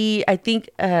I think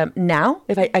now,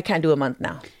 if I can't do a month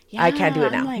now. Yeah, I can't do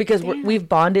it now because we've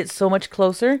bonded so much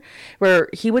closer. Where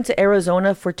he went to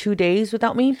Arizona for 2 days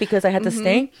without me because I had to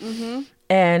stay,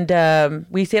 and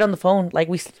we stayed on the phone. Like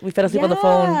we fell asleep on the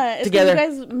phone together. You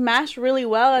guys mash really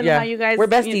well, and how you guys we're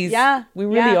besties. We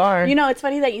really are. It's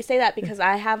funny that you say that because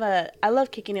I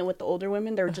love kicking it with the older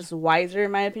women. They're just wiser,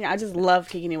 in my opinion. I just love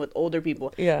kicking it with older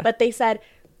people. Yeah. But they said,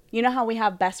 how we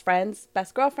have best friends,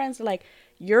 best girlfriends, like.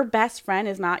 your best friend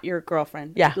is not your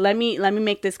girlfriend. Yeah. Let me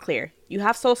make this clear. You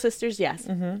have soul sisters, yes.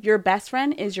 Your best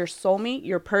friend is your soulmate,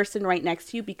 your person right next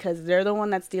to you, because they're the one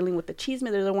that's dealing with the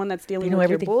chisme. They're the one that's dealing with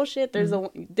everything. Your bullshit.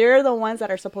 They're the ones that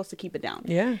are supposed to keep it down.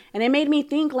 Yeah. And it made me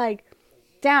think like,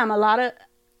 damn,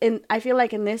 I feel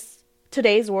like in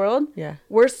today's world,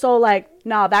 we're so like,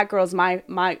 no, that girl's my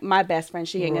best friend.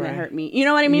 She ain't gonna hurt me. You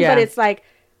know what I mean? Yeah. But it's like,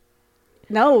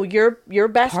 no, your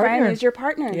best friend is your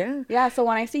partner. Yeah. Yeah. So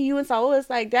when I see you and Saul, it's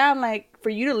like, damn, like for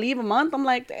you to leave a month, I'm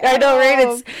like, damn. I know,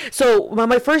 right? So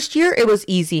my first year, it was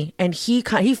easy, and he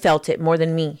felt it more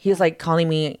than me. He was like calling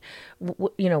me,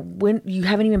 when you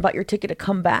haven't even bought your ticket to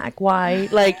come back. Why?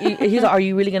 Like he's like, are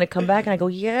you really gonna come back? And I go,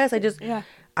 yes.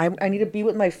 I need to be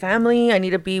with my family. I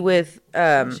need to be with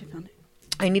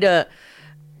I need a.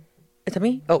 Is that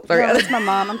me? Oh, sorry. No, it's my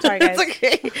mom. I'm sorry, guys. It's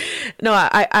okay. No,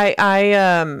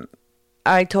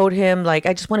 I told him, like,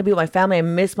 I just want to be with my family. I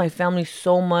miss my family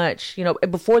so much.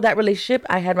 Before that relationship,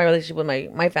 I had my relationship with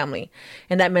my family.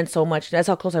 And that meant so much. That's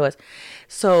how close I was.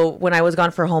 So when I was gone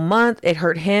for a whole month, it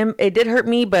hurt him. It did hurt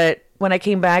me. But when I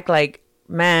came back, like,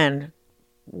 man,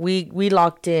 we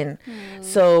locked in.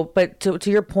 So, but to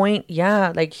your point,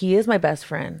 yeah, like, he is my best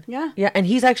friend. Yeah. Yeah. And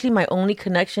he's actually my only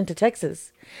connection to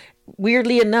Texas.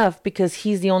 Weirdly enough, because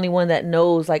he's the only one that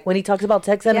knows, like when he talks about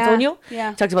Texas, San Antonio, he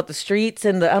talks about the streets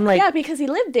and I'm like, yeah, because he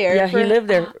lived there. Yeah, he lived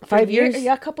there 5 years.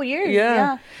 Yeah, a couple years.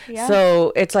 Yeah.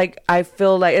 So it's like, I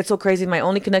feel like it's so crazy. My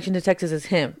only connection to Texas is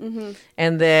him.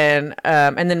 And then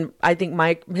I think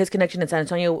his connection in San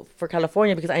Antonio for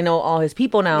California, because I know all his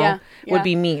people now, would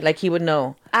be me. Like he would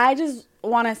know. I just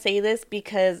want to say this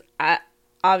because I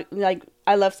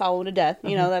love Saul to death.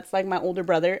 You know, that's like my older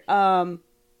brother.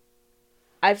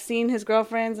 I've seen his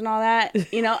girlfriends and all that,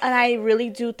 and I really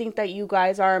do think that you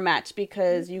guys are a match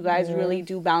because you guys really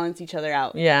do balance each other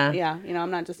out. Yeah. Yeah.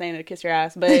 I'm not just saying to kiss your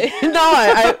ass, but no,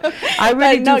 I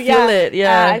really do feel it.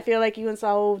 Yeah. I feel like you and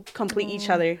Saul complete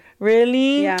each other.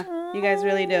 Really? Yeah. You guys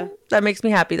really do. That makes me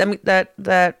happy.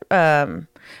 That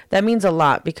means a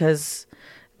lot because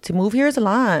to move here is a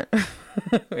lot.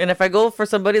 And if I go for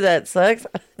somebody that sucks,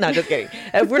 no, just kidding.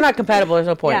 If we're not compatible, there's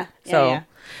no point.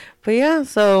 But yeah,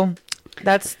 so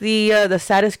that's the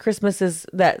saddest Christmas is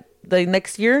that the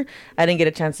next year I didn't get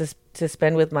a chance to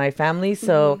spend with my family.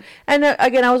 So and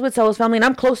again, I was with Saul's family, and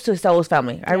I'm close to Saul's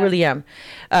family. I really am,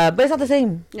 but it's not the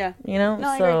same. Yeah,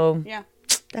 No, so yeah,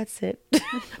 that's it.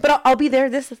 But I'll be there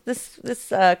this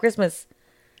Christmas,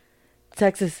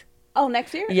 Texas. Oh,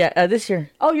 next year? Yeah, this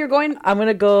year. Oh, you're going? I'm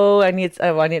gonna go. We need to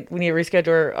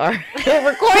reschedule our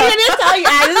recording.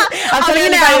 I'm telling you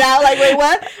now. Like, wait,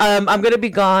 what? I'm gonna be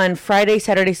gone Friday,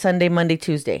 Saturday, Sunday, Monday,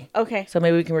 Tuesday. Okay. So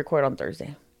maybe we can record on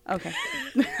Thursday. Okay.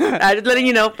 I'm just letting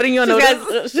you know, putting you on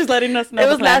notice. She's letting us know. It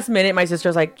was last minute. My sister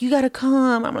was like, "You gotta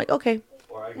come." I'm like, "Okay."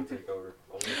 Or I can take over.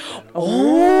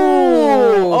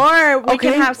 Oh, or we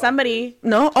can have somebody.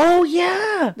 No, oh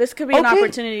yeah, this could be an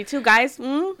opportunity too, guys.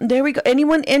 There we go.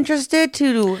 Anyone interested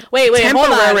to wait,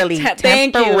 temporarily? Hold on.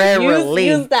 Thank you.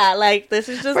 Use that. Like this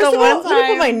is just a one time. Let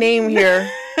me put my name here,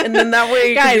 and then that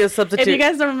way you can be a substitute. If you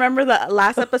guys don't remember the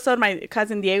last episode, my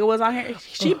cousin Diego was on here.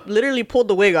 She literally pulled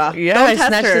the wig off. Yeah, I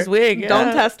snatched his wig. Yeah.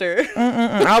 Don't test her.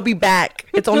 I'll be back.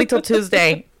 It's only till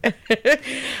Tuesday.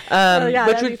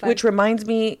 Which reminds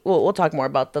me, we'll talk more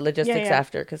about the logistics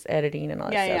after, because editing and all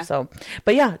that stuff. So,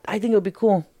 but yeah, I think it would be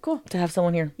cool to have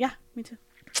someone here. Yeah, me too.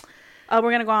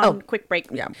 We're gonna go on a quick break.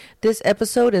 Yeah, this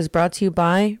episode is brought to you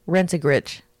by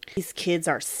Rent-A-Gritch. These kids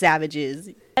are savages.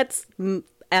 Let's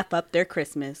F up their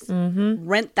Christmas.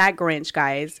 Rent that Grinch,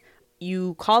 guys.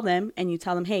 You call them and you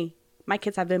tell them, hey, my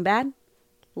kids have been bad.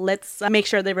 Let's make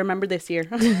sure they remember this year.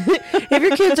 If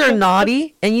your kids are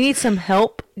naughty and you need some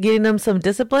help getting them some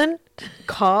discipline,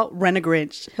 call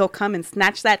Rent-A-Grinch. He'll come and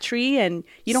snatch that tree, and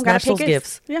you don't got to pick those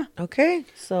gifts. Yeah. Okay.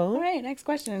 So. All right. Next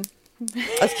question.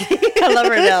 I love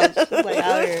her nails. She's like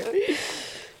out here.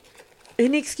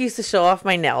 Any excuse to show off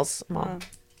my nails, Mom.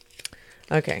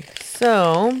 Okay.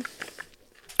 So,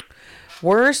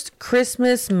 worst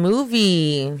Christmas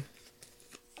movie.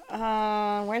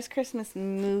 Where's Christmas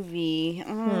movie?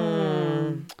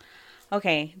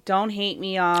 Okay, don't hate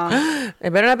me, y'all.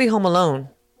 It better not be Home Alone.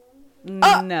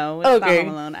 No, it's not Home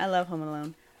Alone. I love Home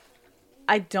Alone.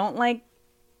 I don't like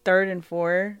 3rd and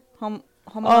 4 Home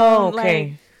Alone. Oh,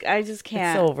 okay. Like, I just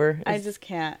can't. It's over. I just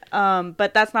can't.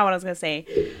 But that's not what I was gonna say.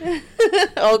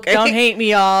 Okay. Don't hate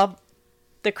me, y'all.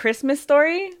 The Christmas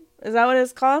Story? Is that what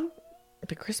it's called?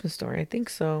 The Christmas Story, I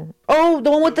think so. Oh, the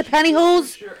one with the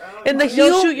pantyhose and the heel.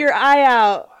 You'll shoot your eye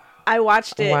out. I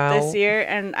watched it this year,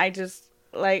 and I just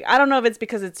I don't know if it's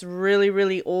because it's really,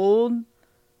 really old.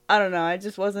 I don't know. I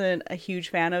just wasn't a huge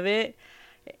fan of it.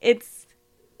 It's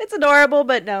It's adorable,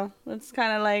 but no. It's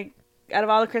kind of like, out of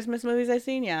all the Christmas movies I've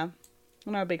seen, yeah.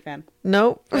 I'm not a big fan.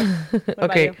 Nope.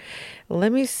 Okay. You?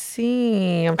 Let me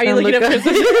see. Are you looking up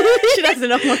Christmas? She doesn't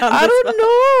know what I don't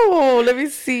know. Let me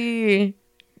see.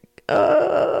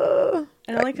 And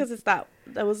only because it's that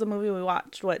was a movie we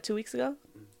watched, 2 weeks ago?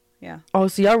 Yeah. Oh,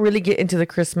 so y'all really get into the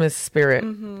Christmas spirit.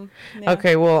 Mm-hmm. Yeah.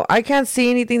 Okay, well, I can't see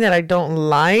anything that I don't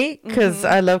like because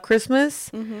I love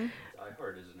Christmas. Die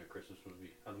Hard isn't a Christmas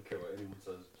movie. I don't care what anyone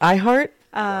says. I Heart?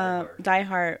 Die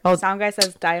Hard. Oh. Sound guy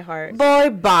says Die Hard. Boy,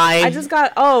 bye. I just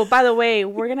got. Oh, by the way,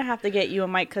 we're gonna have to get you a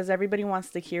mic because everybody wants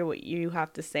to hear what you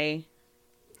have to say.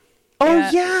 Oh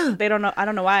yeah. They don't know. I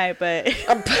don't know why, but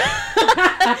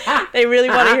they really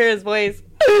want to hear his voice.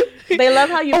 They love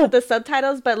how you put the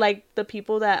subtitles, but like the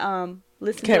people that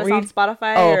listen to us on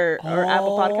Spotify or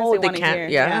Apple Podcasts, they want to hear.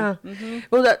 Yeah.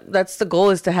 Well, that's the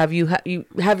goal, is to have you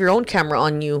have your own camera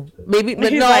on you. Maybe no,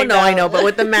 like, no, I know, but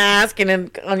with the mask and then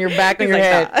on your back on your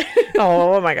head.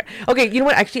 Oh my god. Okay, you know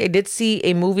what? Actually, I did see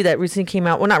a movie that recently came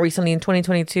out. Well, not recently, in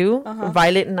 2022.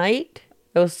 Violet Night.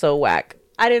 It was so whack.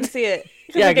 I didn't see it.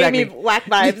 Yeah, it gave me whack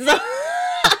vibes.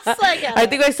 Like, I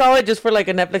think I saw it just for like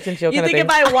a Netflix and chill kind of thing. You think if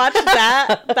I watch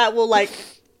that will like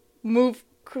move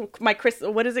my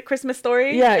Christmas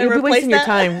Story? Yeah, you'd be wasting your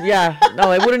time. Yeah,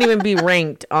 no, it wouldn't even be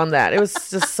ranked on that. It was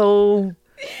just so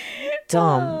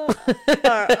dumb.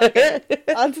 Okay,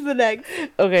 on to the next.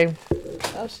 Okay.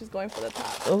 Oh, she's going for the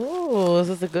top. Oh, is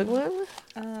this a good one?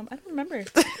 I don't remember.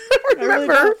 I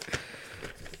remember. Really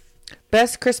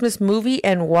Best Christmas movie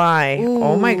and why? Ooh.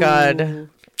 Oh my god.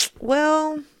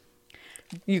 Well,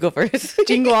 you go first.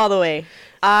 Jingle All the Way.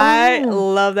 I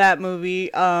love that movie.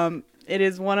 It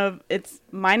is it's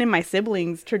mine and my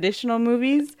siblings' traditional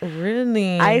movies.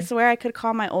 Really? I swear I could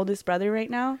call my oldest brother right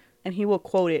now and he will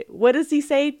quote it. What does he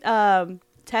say,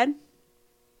 Ted?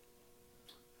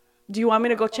 Do you want me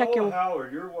to go check your...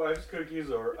 Howard, your wife's cookies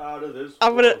are out of this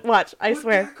I'm going to watch. I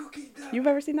swear. You've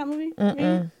ever seen that movie?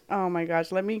 Oh my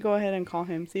gosh. Let me go ahead and call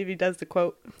him. See if he does the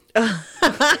quote. What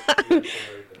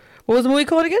was the movie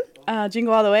called again?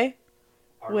 Jingle All the Way.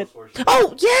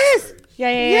 Oh, yes!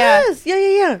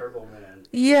 Yeah. Turbo Man.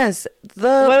 Yes.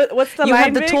 What's the line, You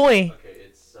have the toy. Okay,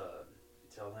 it's you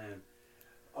tell him,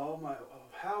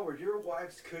 Howard, your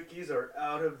wife's cookies are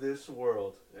out of this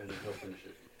world, and he'll finish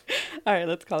it. All right,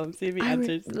 let's call him. See if he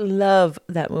answers. I love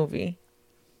that movie.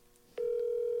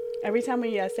 Every time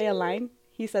we say a line,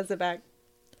 he says it back.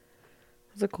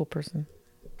 He's a cool person.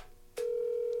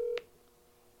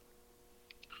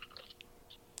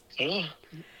 Hello?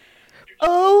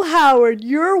 Oh, Howard,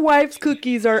 your wife's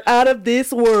cookies are out of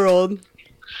this world.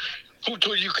 Who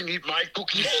told you can eat my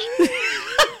cookies?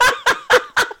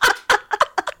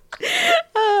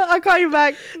 I'll call you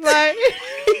back. Bye.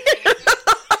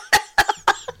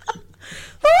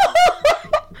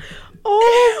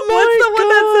 Oh my What's the God. one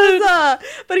that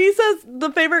says, but he says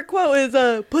the favorite quote is,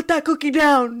 put that cookie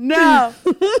down now.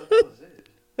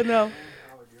 No.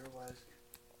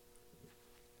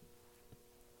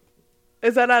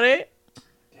 Is that not it?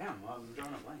 Damn, I'm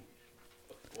drawing a blank.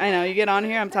 I know, you get on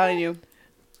here, I'm telling you.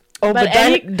 Oh, but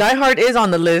Die Hard is on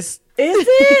the list. Is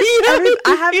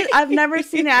it? I've never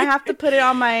seen it. I have to put it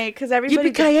on my, because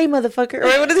everybody. Yippee-ki-yay, motherfucker.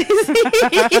 Right, what does he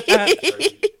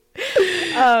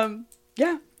say?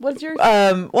 Yeah. What's yours?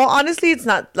 Well, honestly, it's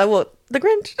not, the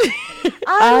Grinch.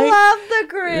 I love the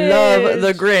Grinch. Love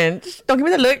the Grinch. Don't give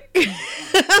me that look.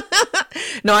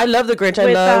 No, I love the Grinch.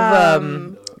 I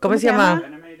love, ¿cómo se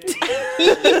llama?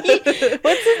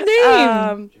 What's his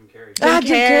name? Jim Carrey.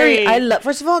 Jim Carrey. I love,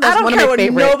 first of all, that's I don't one care of my what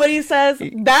favorites. nobody says.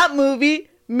 That movie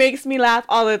makes me laugh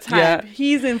all the time. Yeah.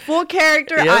 He's in full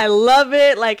character. Yep. I love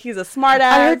it. Like, he's a smart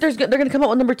ass. I heard they're going to come out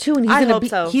with number 2, and he's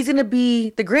going to be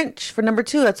the Grinch for number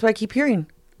 2. That's what I keep hearing.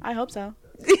 I hope so.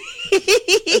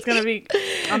 It's going to be,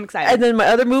 I'm excited. And then my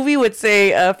other movie would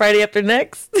say Friday After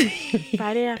Next.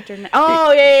 Friday After Next.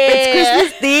 Oh, yeah.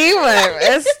 It's Christmas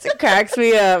Eve. It cracks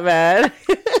me up, man.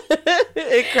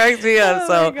 It cracks me up.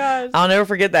 So I'll never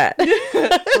forget that.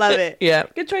 Love it. Yeah.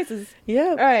 Good choices. Yeah.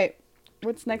 All right.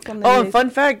 What's next on the list? list? Fun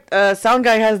fact. Sound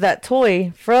Guy has that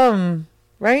toy from,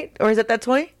 right? Or is that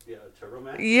toy? Yeah, Turbo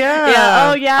Man.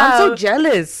 Yeah. Oh, yeah. I'm so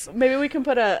jealous. Maybe we can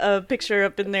put a picture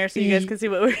up in there so you guys can see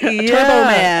what we're...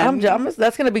 Yeah. Turbo Man.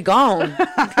 That's going to be gone.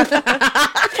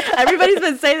 Everybody's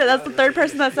been saying that. That's the third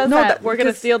person that says that. We're going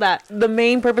to steal that. The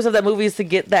main purpose of that movie is to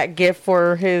get that gift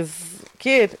for his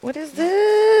kid. What is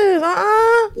this?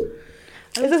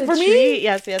 Is this for me?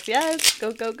 Yes.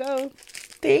 Go.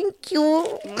 Thank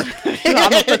you. I'm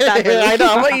gonna put that I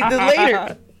know. I'm going to eat this later.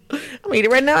 I'm going to eat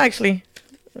it right now, actually.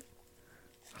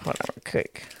 Hold on real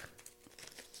quick.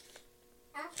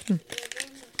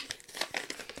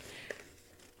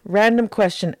 Random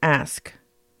question ask.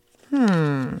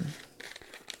 Random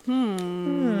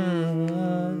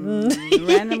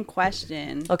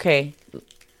question. Okay.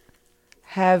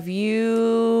 Have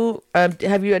you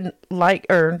liked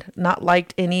or not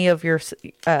liked any of your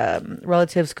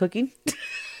relatives' cooking?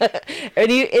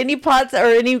 any pots or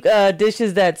any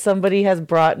dishes that somebody has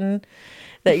brought in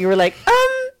that you were like,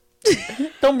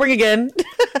 don't bring again.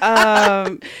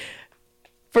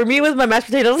 For me, it was my mashed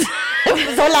potatoes.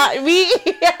 So not me.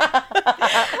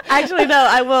 Actually,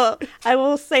 no. I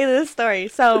will say this story.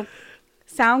 So,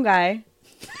 sound guy.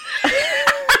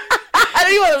 I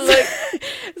don't even want to look.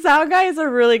 Sound guy is a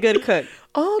really good cook.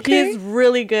 Oh, okay. He's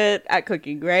really good at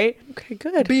cooking, right? Okay,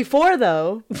 good. Before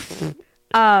though,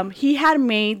 he had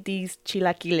made these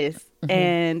chilaquiles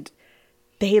and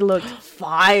they looked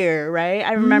fire, right?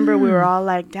 I remember we were all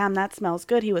like, damn, that smells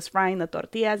good. He was frying the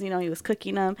tortillas, he was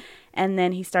cooking them. And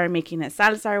then he started making a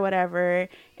salsa or whatever.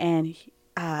 And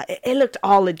it looked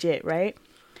all legit, right?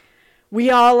 We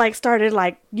all like started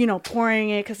like, pouring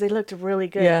it because it looked really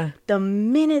good. Yeah. The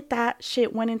minute that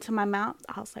shit went into my mouth,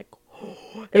 I was like,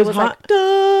 oh, it was hot. Like,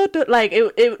 duh, duh. Like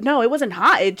no, it wasn't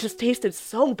hot. It just tasted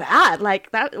so bad. Like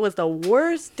that was the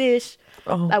worst dish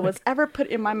that was ever put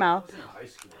in my mouth.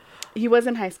 He was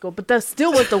in high school, but that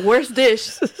still was the worst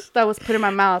dish that was put in my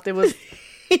mouth. It was,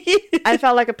 I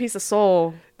felt like a piece of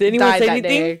soul. Did anyone say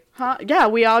anything? Day. Huh? Yeah,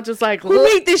 we all just like, who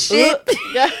made this shit?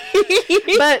 Yeah.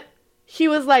 But he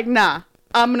was like, nah,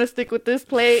 I'm going to stick with this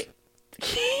plate.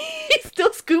 He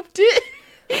still scooped it.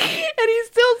 And he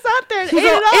still sat there and ate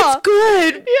it all. It's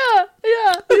good. Yeah.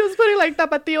 He was putting like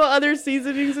tapatio, other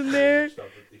seasonings in there.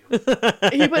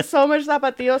 He put so much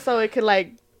tapatio so it could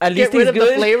like at get rid of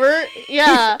the flavor.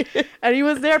 Yeah. And he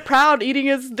was there proud eating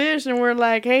his dish. And we're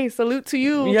like, hey, salute to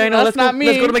you. Yeah, I know. That's not me.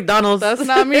 Let's go to McDonald's. That's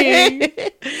not me.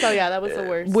 So yeah, that was the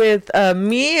worst. With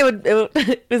me,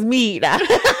 it was meat.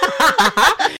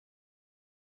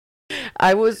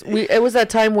 It was that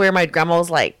time where my grandma was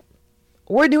like,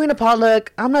 we're doing a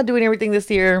potluck. I'm not doing everything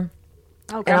this year.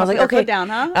 Oh, and I was like, okay. Down,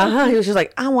 huh? He was just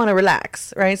like, I want to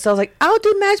relax, right? So I was like, I'll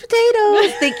do mashed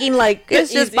potatoes, thinking like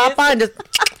it's just papa and just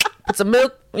put some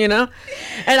milk, And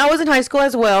I was in high school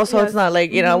as well, so it's not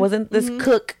like I wasn't this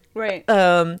cook. Right.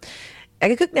 I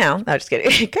can cook now. No, just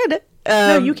kidding. Kind of.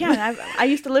 No, you can. I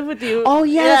used to live with you. Oh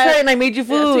yeah, that's right. And I made you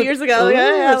food 2 years ago. Ooh,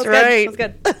 yeah, that's right.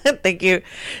 That was good. Thank you.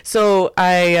 So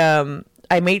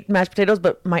I made mashed potatoes,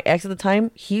 but my ex at the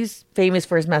time, he's famous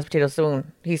for his mashed potato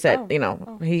spoon. He said, he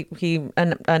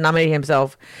nominated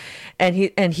himself, and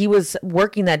he was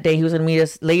working that day. He was gonna meet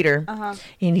us later,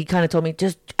 and he kind of told me,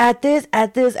 just add this,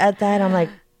 add that. I'm like,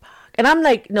 and I'm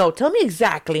like, no, tell me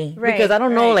exactly, because I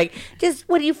don't know, like, just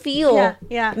what do you feel?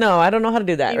 Yeah. No, I don't know how to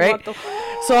do that, right?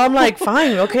 So I'm like,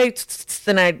 fine, okay.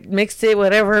 Then I mixed it,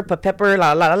 whatever, put pepper,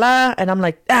 la la la la, and I'm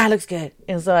like, looks good.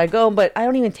 And so I go, but I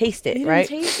don't even taste it, right?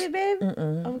 You didn't taste it, babe?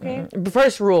 Okay. The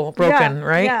first rule broken,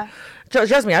 right? Yeah.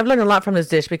 Trust me, I've learned a lot from this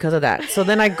dish because of that. So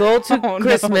then I go to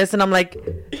Christmas and I'm like,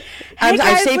 I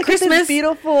say look Christmas. At this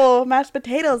beautiful mashed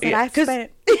potatoes that I spent.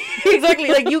 Exactly.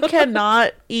 Like you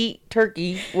cannot eat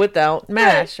turkey without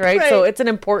mash, right? So it's an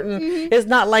important, it's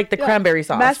not like the cranberry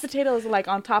sauce. Mashed potatoes are like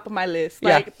on top of my list.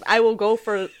 Like I will go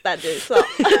for that dish. So,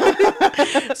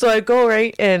 so I go,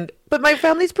 right? But my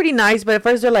family's pretty nice, but at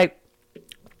first they're like,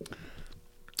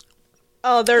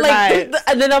 oh, they're nice.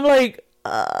 And then I'm like,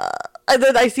 and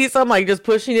then I see some like just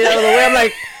pushing it out of the way. I'm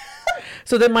like,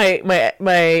 so then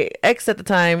my ex at the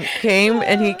time came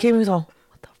and he was all,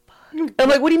 what the fuck? I'm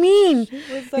like, what do you mean?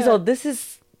 He's all, this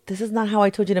is not how I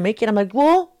told you to make it. I'm like,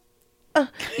 well,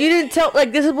 you didn't tell.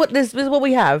 Like this is what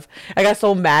we have. I got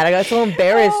so mad. I got so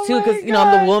embarrassed too because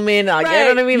I'm the woman. Like, you know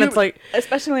what I mean? It's like,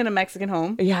 especially in a Mexican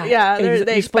home. Yeah,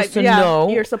 you're supposed to know.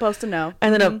 You're supposed to know.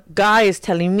 And then a guy is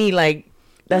telling me like,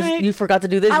 you forgot to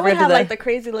do this. I would have like the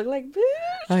crazy look, like, bitch,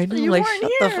 I know, you like, weren't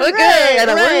shut here. the fuck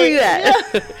up. Where were you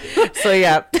at? Yeah. So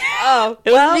yeah. Oh,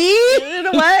 it was me. You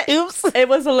know what? Oops. It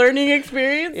was a learning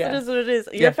experience. Yeah. It is what it is.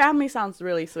 Your family sounds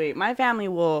really sweet. My family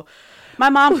will. My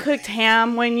mom cooked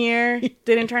ham one year.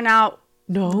 Didn't turn out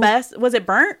best. Was it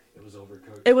burnt?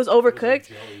 It was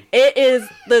overcooked. It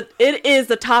is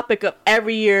the topic of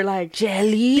every year. Like,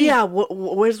 jelly. Yeah,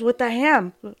 where's with the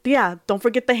ham? Yeah, don't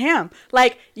forget the ham.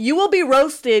 Like, you will be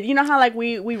roasted. You know how like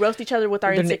we roast each other with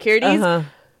our insecurities.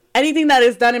 Anything that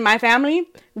is done in my family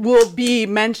will be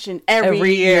mentioned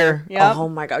every year. Yep. Oh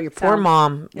my god, your poor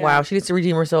mom. Yeah. Wow, she needs to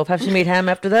redeem herself. Has she made ham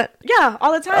after that? Yeah,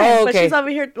 all the time. Oh, okay. But she's over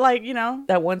here like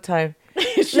that one time.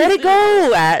 Let it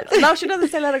go. No, she doesn't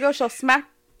say let it go. She'll smack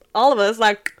all of us,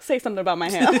 like, say something about my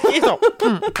ham.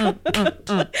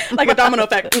 Like a domino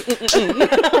effect.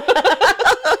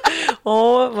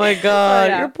 Oh my my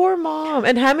God. Your poor mom.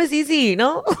 And ham is easy,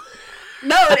 no?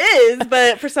 No, it is,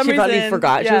 but for some reason... She probably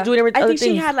forgot. She was doing everything. I think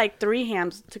she had like 3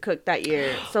 hams to cook that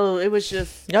year. So it was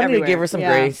just Y'all need to give her some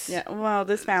grace. Yeah, well,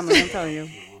 this family, I'm telling you.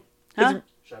 Huh?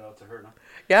 Shout out to her, no?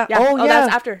 Yeah. Oh,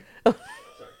 that's after.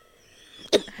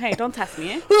 Hey, don't test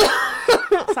me.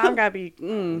 So I'm gotta be...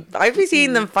 I've been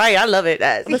seeing them fight. I love it.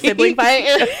 The sibling fight.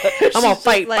 I'm all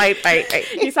fight.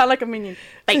 You sound like a minion.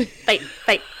 Fight.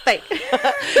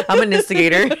 I'm an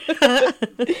instigator.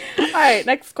 All right,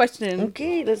 next question.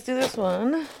 Okay, let's do this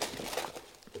one.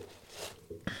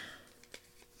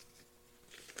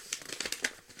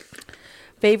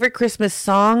 Favorite Christmas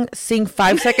song? Sing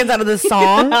 5 seconds out of the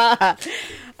song.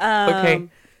 Okay.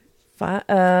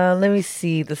 Let me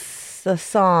see the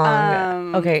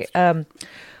song. Okay. All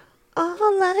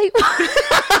I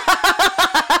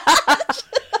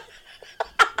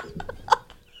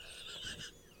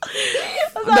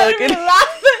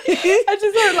I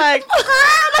just heard like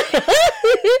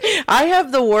I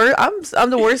have the word. I'm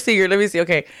the worst singer. Let me see.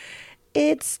 Okay.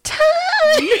 It's time.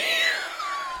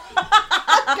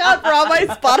 God, for all my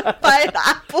Spotify and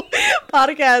Apple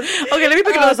podcasts. Okay, let me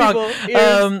pick another song.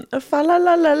 Fa la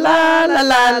la la la la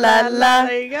la la la.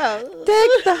 There you go.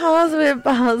 Deck the halls with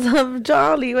balls of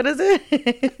jolly. What is it?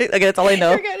 Okay, that's all I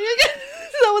know. You're good.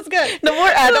 That was good. No more.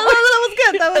 That was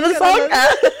good. That was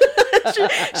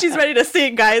song. She's ready to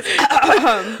sing, guys.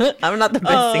 I'm not the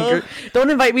best singer. Don't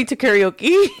invite me to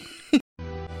karaoke.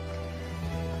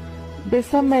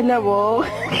 Bésame la voz.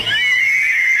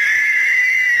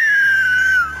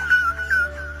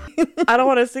 I don't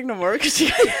want to sing no more because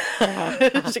she No,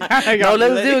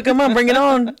 let's do it. Come on, bring it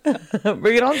on.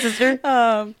 Bring it on, sister.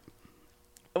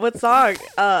 What song?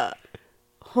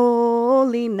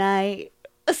 Holy Night,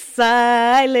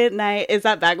 Silent Night. Is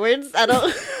that backwards? I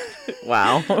don't.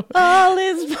 Wow. All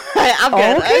is fine. I'm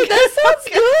good. Okay, that sounds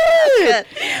good.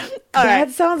 All that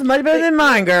right. sounds much better than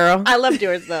mine, girl. I loved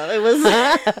yours though. It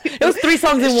was 3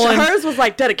 songs in one. Hers was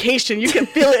like dedication. You can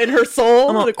feel it in her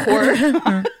soul, the core.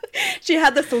 She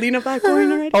had the Selena vibe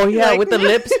going already. Oh yeah, like, with the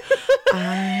lips.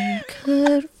 I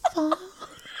could fall.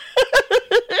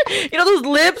 You know those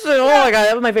lips? Oh my God,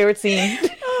 that was my favorite scene.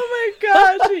 Oh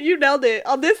my gosh, you nailed it.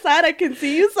 On this side, I can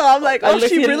see you, so I'm like, oh,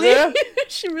 she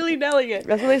really nailing it.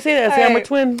 That's what they say. They say I'm a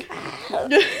twin.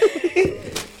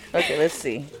 Okay, let's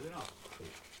see.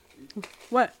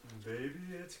 What? Baby,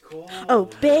 it's cold. Oh,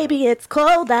 baby, it's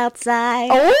cold outside.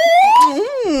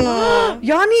 Oh,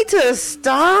 y'all need to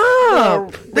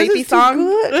stop. Rapey song.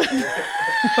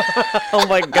 Oh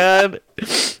my God.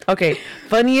 Okay,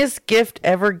 funniest gift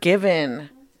ever given.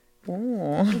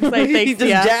 Oh. He's like, thanks,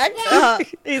 Tia.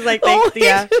 He's like, thanks,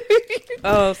 Tia.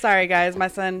 Oh, sorry, guys. My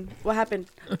son. What happened?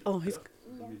 Oh, he's.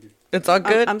 It's all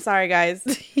good. I'm sorry, guys.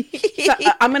 So,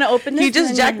 I'm gonna open this. He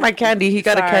just jacked my candy. He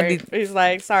got a candy. He's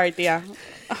like, sorry, Tia.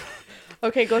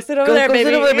 Okay, go sit over there, baby.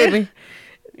 Sit over there, baby.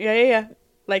 Yeah.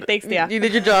 Like, thanks, Tia. You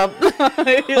did your job.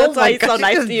 That's why he's so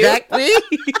nice to you. Jacked me.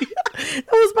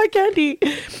 That was my candy.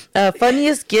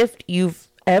 Funniest gift you've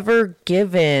ever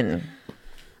given.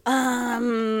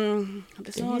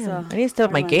 This one was I need to step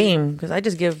up my game because I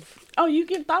just give. Oh, you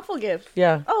give thoughtful gifts.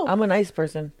 Yeah. Oh, I'm a nice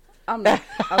person. I'm not.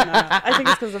 I think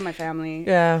it's because of my family.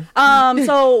 Yeah.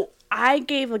 So I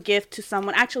gave a gift to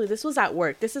someone. Actually, this was at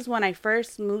work. This is when I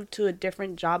first moved to a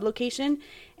different job location,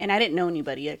 and I didn't know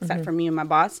anybody except for me and my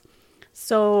boss.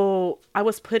 So I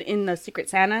was put in the Secret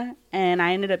Santa, and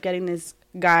I ended up getting this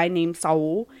guy named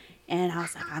Saul. And I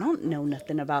was like, I don't know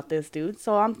nothing about this dude.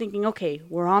 So I'm thinking, okay,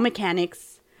 we're all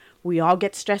mechanics. We all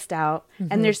get stressed out.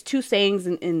 And there's 2 sayings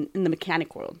in the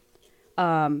mechanic world.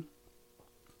 Are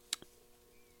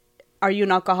you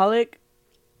an alcoholic?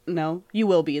 No, you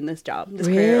will be in this job, this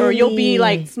career. Or you'll be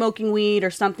like smoking weed or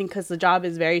something because the job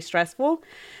is very stressful.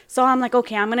 So I'm like,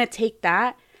 okay, I'm going to take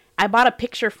that. I bought a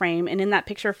picture frame, and in that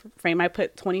picture frame, I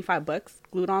put $25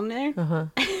 glued on there.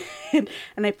 And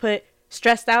I put,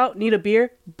 stressed out, need a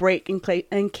beer, break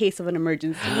in case of an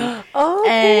emergency. Okay.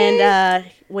 And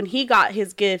when he got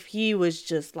his gift, he was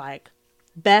just like,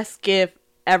 best gift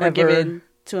ever given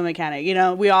to a mechanic. You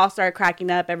know, we all started cracking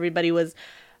up. Everybody was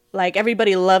like,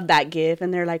 everybody loved that gift.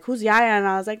 And they're like, who's Yaya? And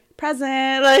I was like,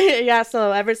 present. Like, yeah,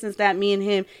 so ever since that, me and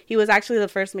him, he was actually the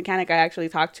first mechanic I actually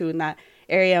talked to in that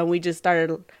area. And we just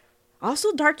started.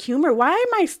 Also, dark humor. Why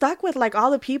am I stuck with like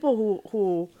all the people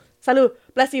who salud,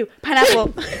 bless you,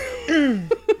 pineapple.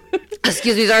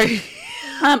 Excuse me, sorry.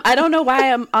 I don't know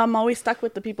why I'm always stuck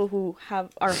with the people who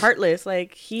are heartless.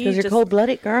 Like because you're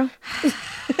cold-blooded, girl.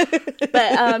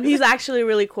 But he's actually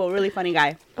really cool, really funny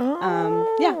guy.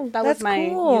 Oh, yeah, that was my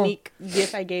unique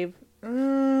gift I gave.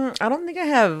 I don't think I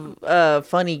have a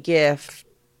funny gift.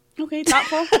 Okay,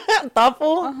 thoughtful.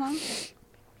 Thoughtful.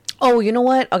 Oh, you know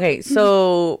what? Okay,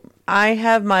 so I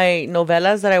have my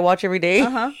novellas that I watch every day.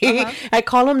 I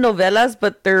call them novellas,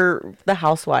 but they're the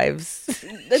housewives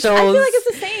shows. I feel like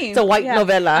it's the same. It's a white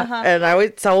novella,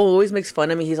 and Saul always makes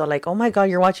fun of me. He's all like, "Oh my god,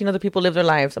 you're watching other people live their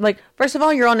lives." I'm like, first of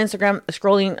all, you're on Instagram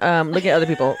scrolling, looking at other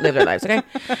people live their lives, okay?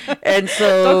 And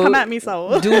so don't come at me,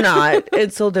 Saul. Do not.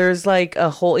 And so there's like a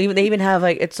whole. They even have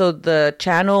like it's so the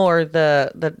channel or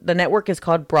the network is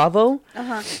called Bravo,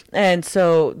 and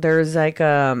so there's like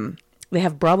they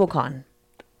have BravoCon.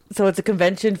 So it's a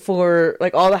convention for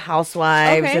like all the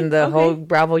housewives and the whole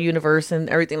Bravo universe and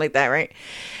everything like that, right?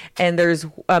 And there's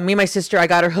me and my sister. I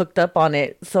got her hooked up on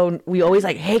it. So we always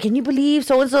like, hey, can you believe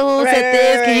so and so said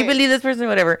this? Can you believe this person?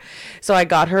 Whatever. So I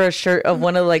got her a shirt of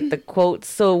one of like the quotes.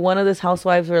 So one of those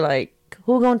housewives were like,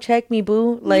 "Who gonna check me,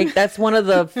 boo?" Like that's one of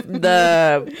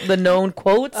the known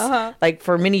quotes like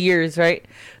for many years, right?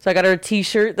 So I got her a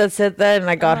T-shirt that said that, and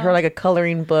I got her like a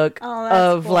coloring book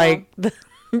of cool. like the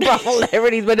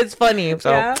celebrities, but it's funny.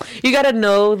 So you gotta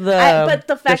know but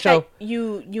the fact that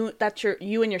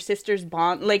you and your sister's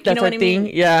bond, like you know what I mean?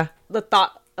 Yeah, the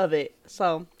thought of it.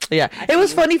 So yeah, it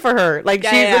was funny for her. Like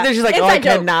she's like, "Oh, I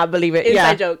cannot believe it."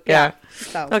 Inside joke. Yeah.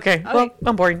 So okay. Well,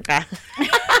 I'm boring.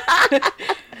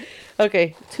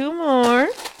 Okay, two more,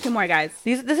 guys.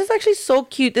 This is actually so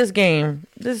cute. This game.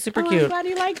 This is super cute. I'm glad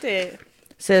you liked it.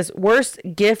 Says worst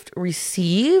gift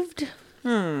received.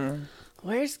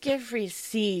 Worst gift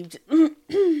received.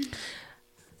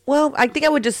 Well, I think I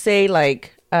would just say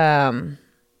like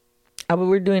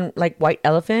we're doing like white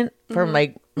elephant from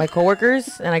like my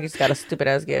coworkers, and I just got a stupid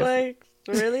ass gift. Like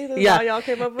really? This is all y'all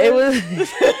came up with? It was.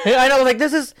 I know. Like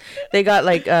this is. They got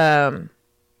like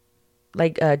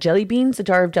jelly beans, a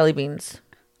jar of jelly beans.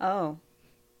 Oh,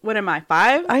 what am I,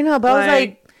 5? I know, but I was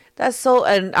like, that's so.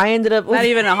 And I ended up with not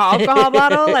even an alcohol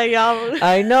bottle. Like y'all.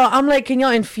 I know. I'm like, can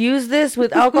y'all infuse this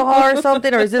with alcohol or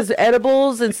something, or is this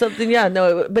edibles and something? Yeah,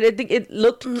 no. But I think it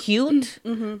looked cute,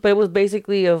 but it was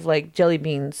basically of like jelly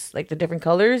beans, like the different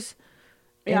colors,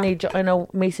 in a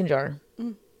mason jar.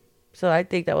 So I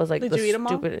think that was like Did you eat them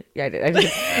stupid. All? Yeah, I did.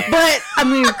 But I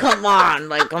mean, come on,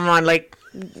 like.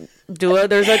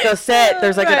 There's like a set.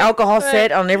 There's like an alcohol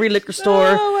set on every liquor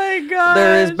store. Oh my god!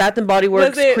 There is Bath and Body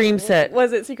Works cream set.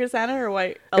 Was it Secret Santa or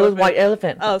White Elephant? It was White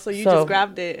Elephant. Oh, so you just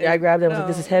grabbed it? Yeah, I grabbed it. I was like,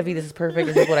 this is heavy. This is perfect.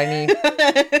 This is what I need.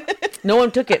 No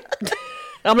one took it.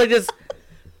 I'm like, just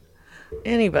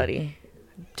anybody.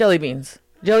 Jelly beans.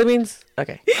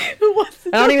 Okay. I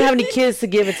don't even have any kids to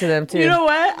give it to them too. You know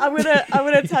what? I'm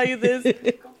gonna tell you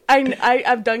this.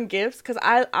 I've done gifts because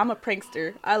I'm a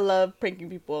prankster. I love pranking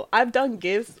people. I've done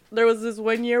gifts. There was this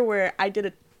one year where I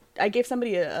gave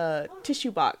somebody a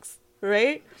tissue box,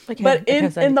 right? But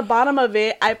in the bottom of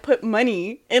it, I put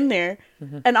money in there,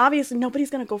 and obviously nobody's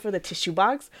gonna go for the tissue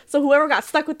box. So whoever got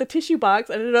stuck with the tissue box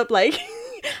ended up like,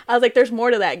 I was like, "There's more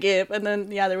to that gift," and then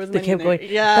there was money in there. Going.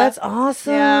 Yeah, that's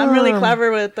awesome. Yeah, I'm really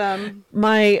clever with them.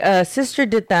 My sister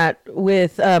did that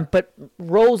with, but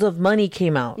rolls of money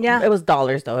came out. Yeah, it was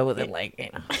dollars though. It wasn't like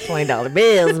 $20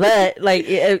 bills, but like,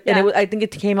 I think it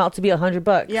came out to be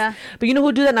 $100. Yeah, but you know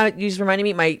who do that now? You just reminded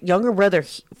me. My younger brother,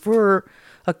 for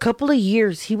a couple of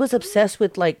years, he was obsessed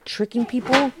with like tricking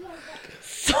people.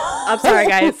 I'm sorry,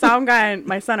 guys. Sound guy and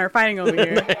my son are fighting over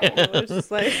here. It's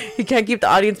just like he can't keep the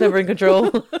audience member in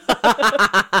control. Did you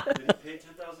pay $10,000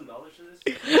 for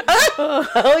this?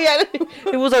 Oh yeah,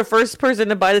 it was our first person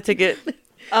to buy the ticket.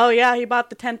 Oh yeah, he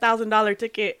bought the $10,000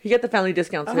 ticket. He got the family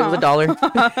discount, so it was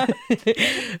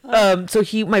 $1. So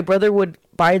my brother would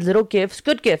buy little gifts,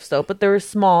 good gifts though, but they were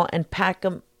small, and pack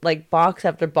them like box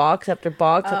after box after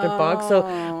box after box. So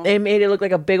they made it look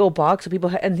like a big old box. So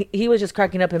people and he was just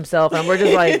cracking up himself, and we're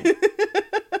just like,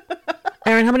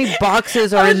 Aaron, how many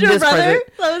boxes are in this present?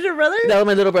 That was your brother? That was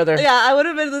my little brother. Yeah, I would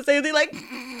have been the same thing. Like,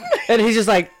 and he's just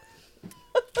like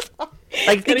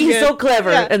he's so clever,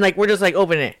 and like we're just like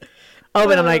open it.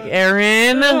 I'm like,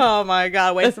 Aaron. Oh my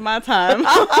god, wasting my time.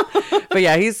 But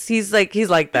yeah, he's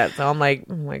like that. So I'm like,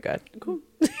 oh my god, cool.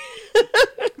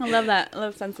 I love that. I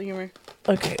love sense of humor.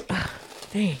 Okay.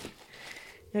 Dang.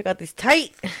 I got these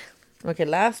tight. Okay,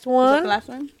 last one. Is that the last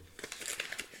one?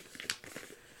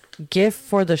 Gift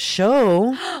for the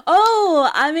show. Oh,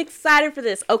 I'm excited for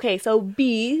this. Okay, so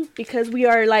B, because we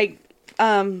are like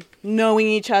knowing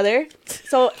each other.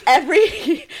 So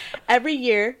every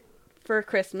year for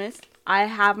Christmas, I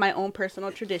have my own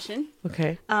personal tradition.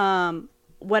 Okay.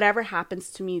 Whatever happens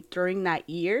to me during that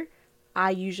year,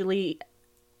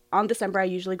 on December, I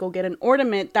usually go get an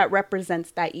ornament that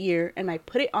represents that year, and I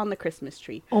put it on the Christmas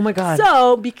tree. Oh, my God.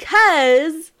 So,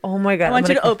 because... Oh, my God. I want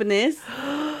you to open this.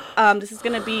 This is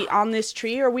going to be on this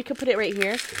tree, or we could put it right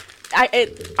here. I'm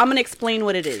going to explain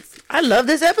what it is. I love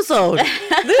this episode.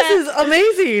 This is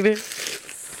amazing.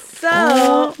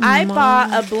 So I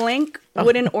bought a blank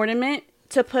wooden ornament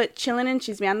to put chillin' and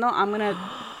chismeando. I'm gonna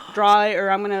draw it,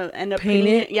 or I'm gonna end up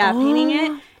painting it. Yeah, painting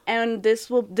it. And this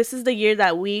is the year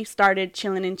that we started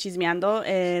chillin' and chismeando,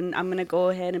 and I'm gonna go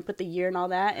ahead and put the year and all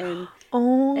that. And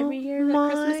every year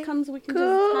that Christmas comes, we can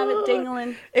just have it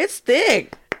dangling. It's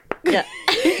thick. Yeah.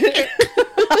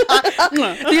 Do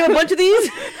you have a bunch of these?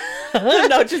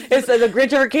 No, just it's the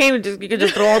Grinch ever came. You could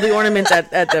just throw all the ornaments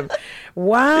at them.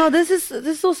 Wow, this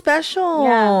is so special.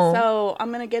 Yeah. So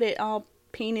I'm gonna get it all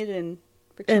painted and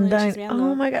done.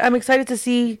 Oh my god, I'm excited to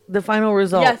see the final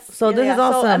result. Yes. So this is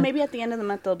awesome. So maybe at the end of the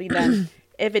month they'll be done.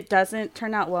 If it doesn't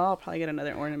turn out well, I'll probably get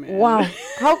another ornament. Wow,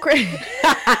 how crazy!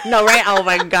 No, right? Oh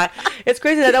my god, it's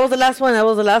crazy that was the last one. That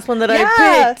was the last one that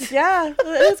I picked. Yeah,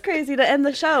 it was crazy to end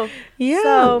the show. Yeah.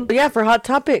 So yeah, for hot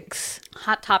topics.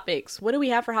 Hot topics. What do we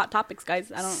have for hot topics, guys?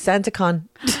 SantaCon.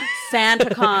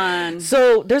 SantaCon.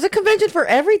 So there's a convention for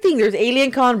everything. There's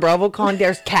AlienCon, BravoCon.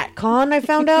 There's CatCon. I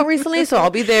found out recently, so I'll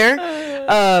be there.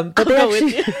 But they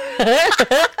actually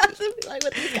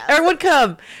everyone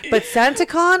come. But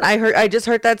SantaCon, I just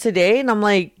heard that today, and I'm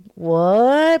like,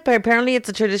 what? But apparently, it's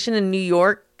a tradition in New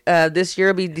York. This year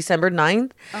will be December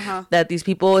 9th. That these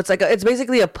people, it's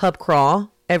basically a pub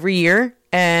crawl every year.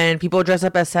 And people dress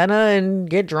up as Santa and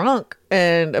get drunk.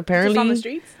 And apparently...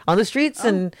 Just on the streets?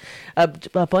 And a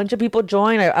bunch of people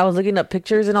join. I was looking up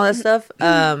pictures and all that stuff.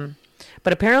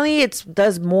 But apparently it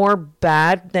does more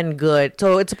bad than good.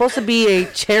 So it's supposed to be a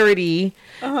charity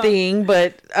thing.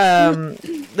 But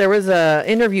there was a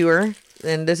interviewer,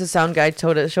 and this is Sound Guy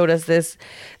showed us this,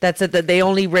 that said that they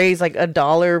only raise like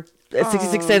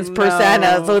 $1.66 per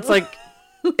Santa. So it's like...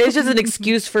 It's just an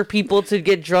excuse for people to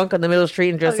get drunk on the middle of the street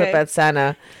and dress up as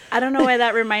Santa. I don't know why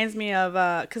that reminds me of,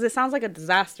 because it sounds like a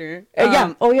disaster.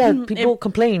 Yeah. Oh, yeah. People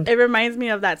complained. It reminds me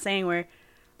of that saying where,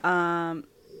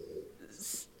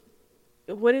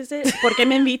 what is it? ¿Por qué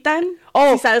me invitan?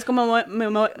 Oh. Si sabes cómo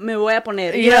me voy a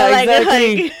poner. You know,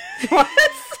 exactly. What?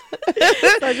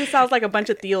 So it just sounds like a bunch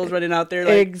of theos running out there.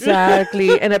 Like.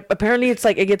 Exactly. And apparently it's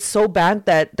like, it gets so bad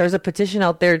that there's a petition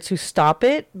out there to stop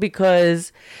it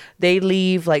because they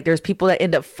leave, like, there's people that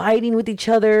end up fighting with each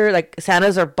other. Like,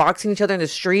 Santas are boxing each other in the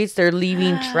streets. They're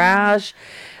leaving trash.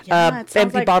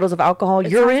 Empty bottles of alcohol,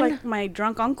 urine. Sounds like my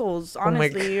drunk uncles,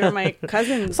 honestly, or my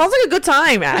cousins. Sounds like a good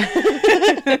time.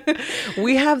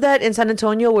 We have that in San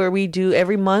Antonio where we do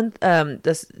every month.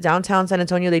 This downtown San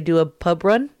Antonio, they do a pub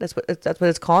run. That's what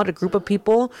it's called. A group of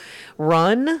people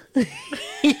run.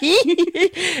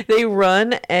 They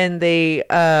run and they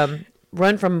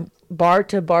run from bar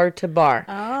to bar to bar.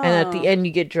 And at the end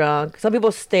you get drunk. Some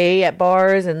people stay at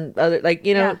bars and other,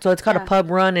 so it's called a pub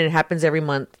run, and it happens every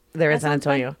month there in San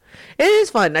Antonio. Fun. It is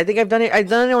fun. I think I've done it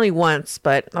only once,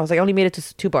 but I was like, I only made it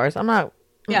to 2 bars. I'm not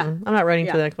running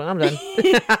to the next one. I'm done.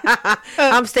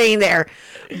 I'm staying there.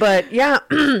 But yeah,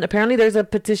 apparently there's a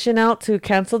petition out to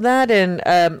cancel that. And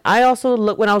I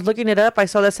also when I was looking it up, I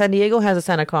saw that San Diego has a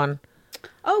SantaCon.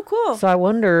 Oh, cool. So I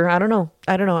wonder, I don't know.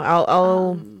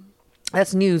 I'll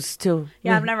that's news too.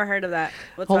 Yeah, I've never heard of that.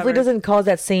 Hopefully it doesn't cause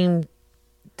that same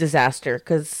disaster,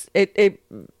 because it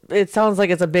sounds like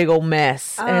it's a big old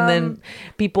mess, and then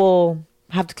people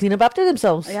have to clean up after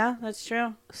themselves. Yeah, that's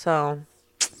true. So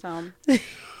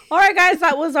all right, guys,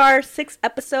 that was our 6th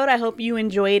episode. I hope you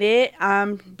enjoyed it.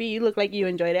 B, you look like you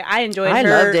enjoyed it. I enjoyed her.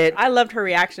 Loved it. I loved her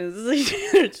reactions.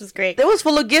 It's just great. It was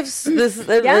full of gifts. It's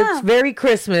very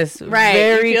Christmas. Right.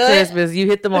 Very Christmas. You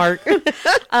hit the mark.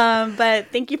 But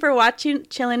thank you for watching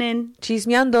Chillin' In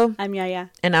Chismeando. I'm Yaya.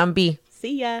 And I'm B.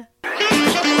 See ya.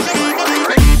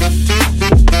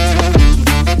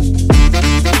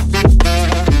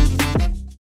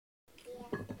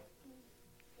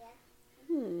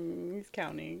 He's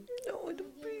counting. No,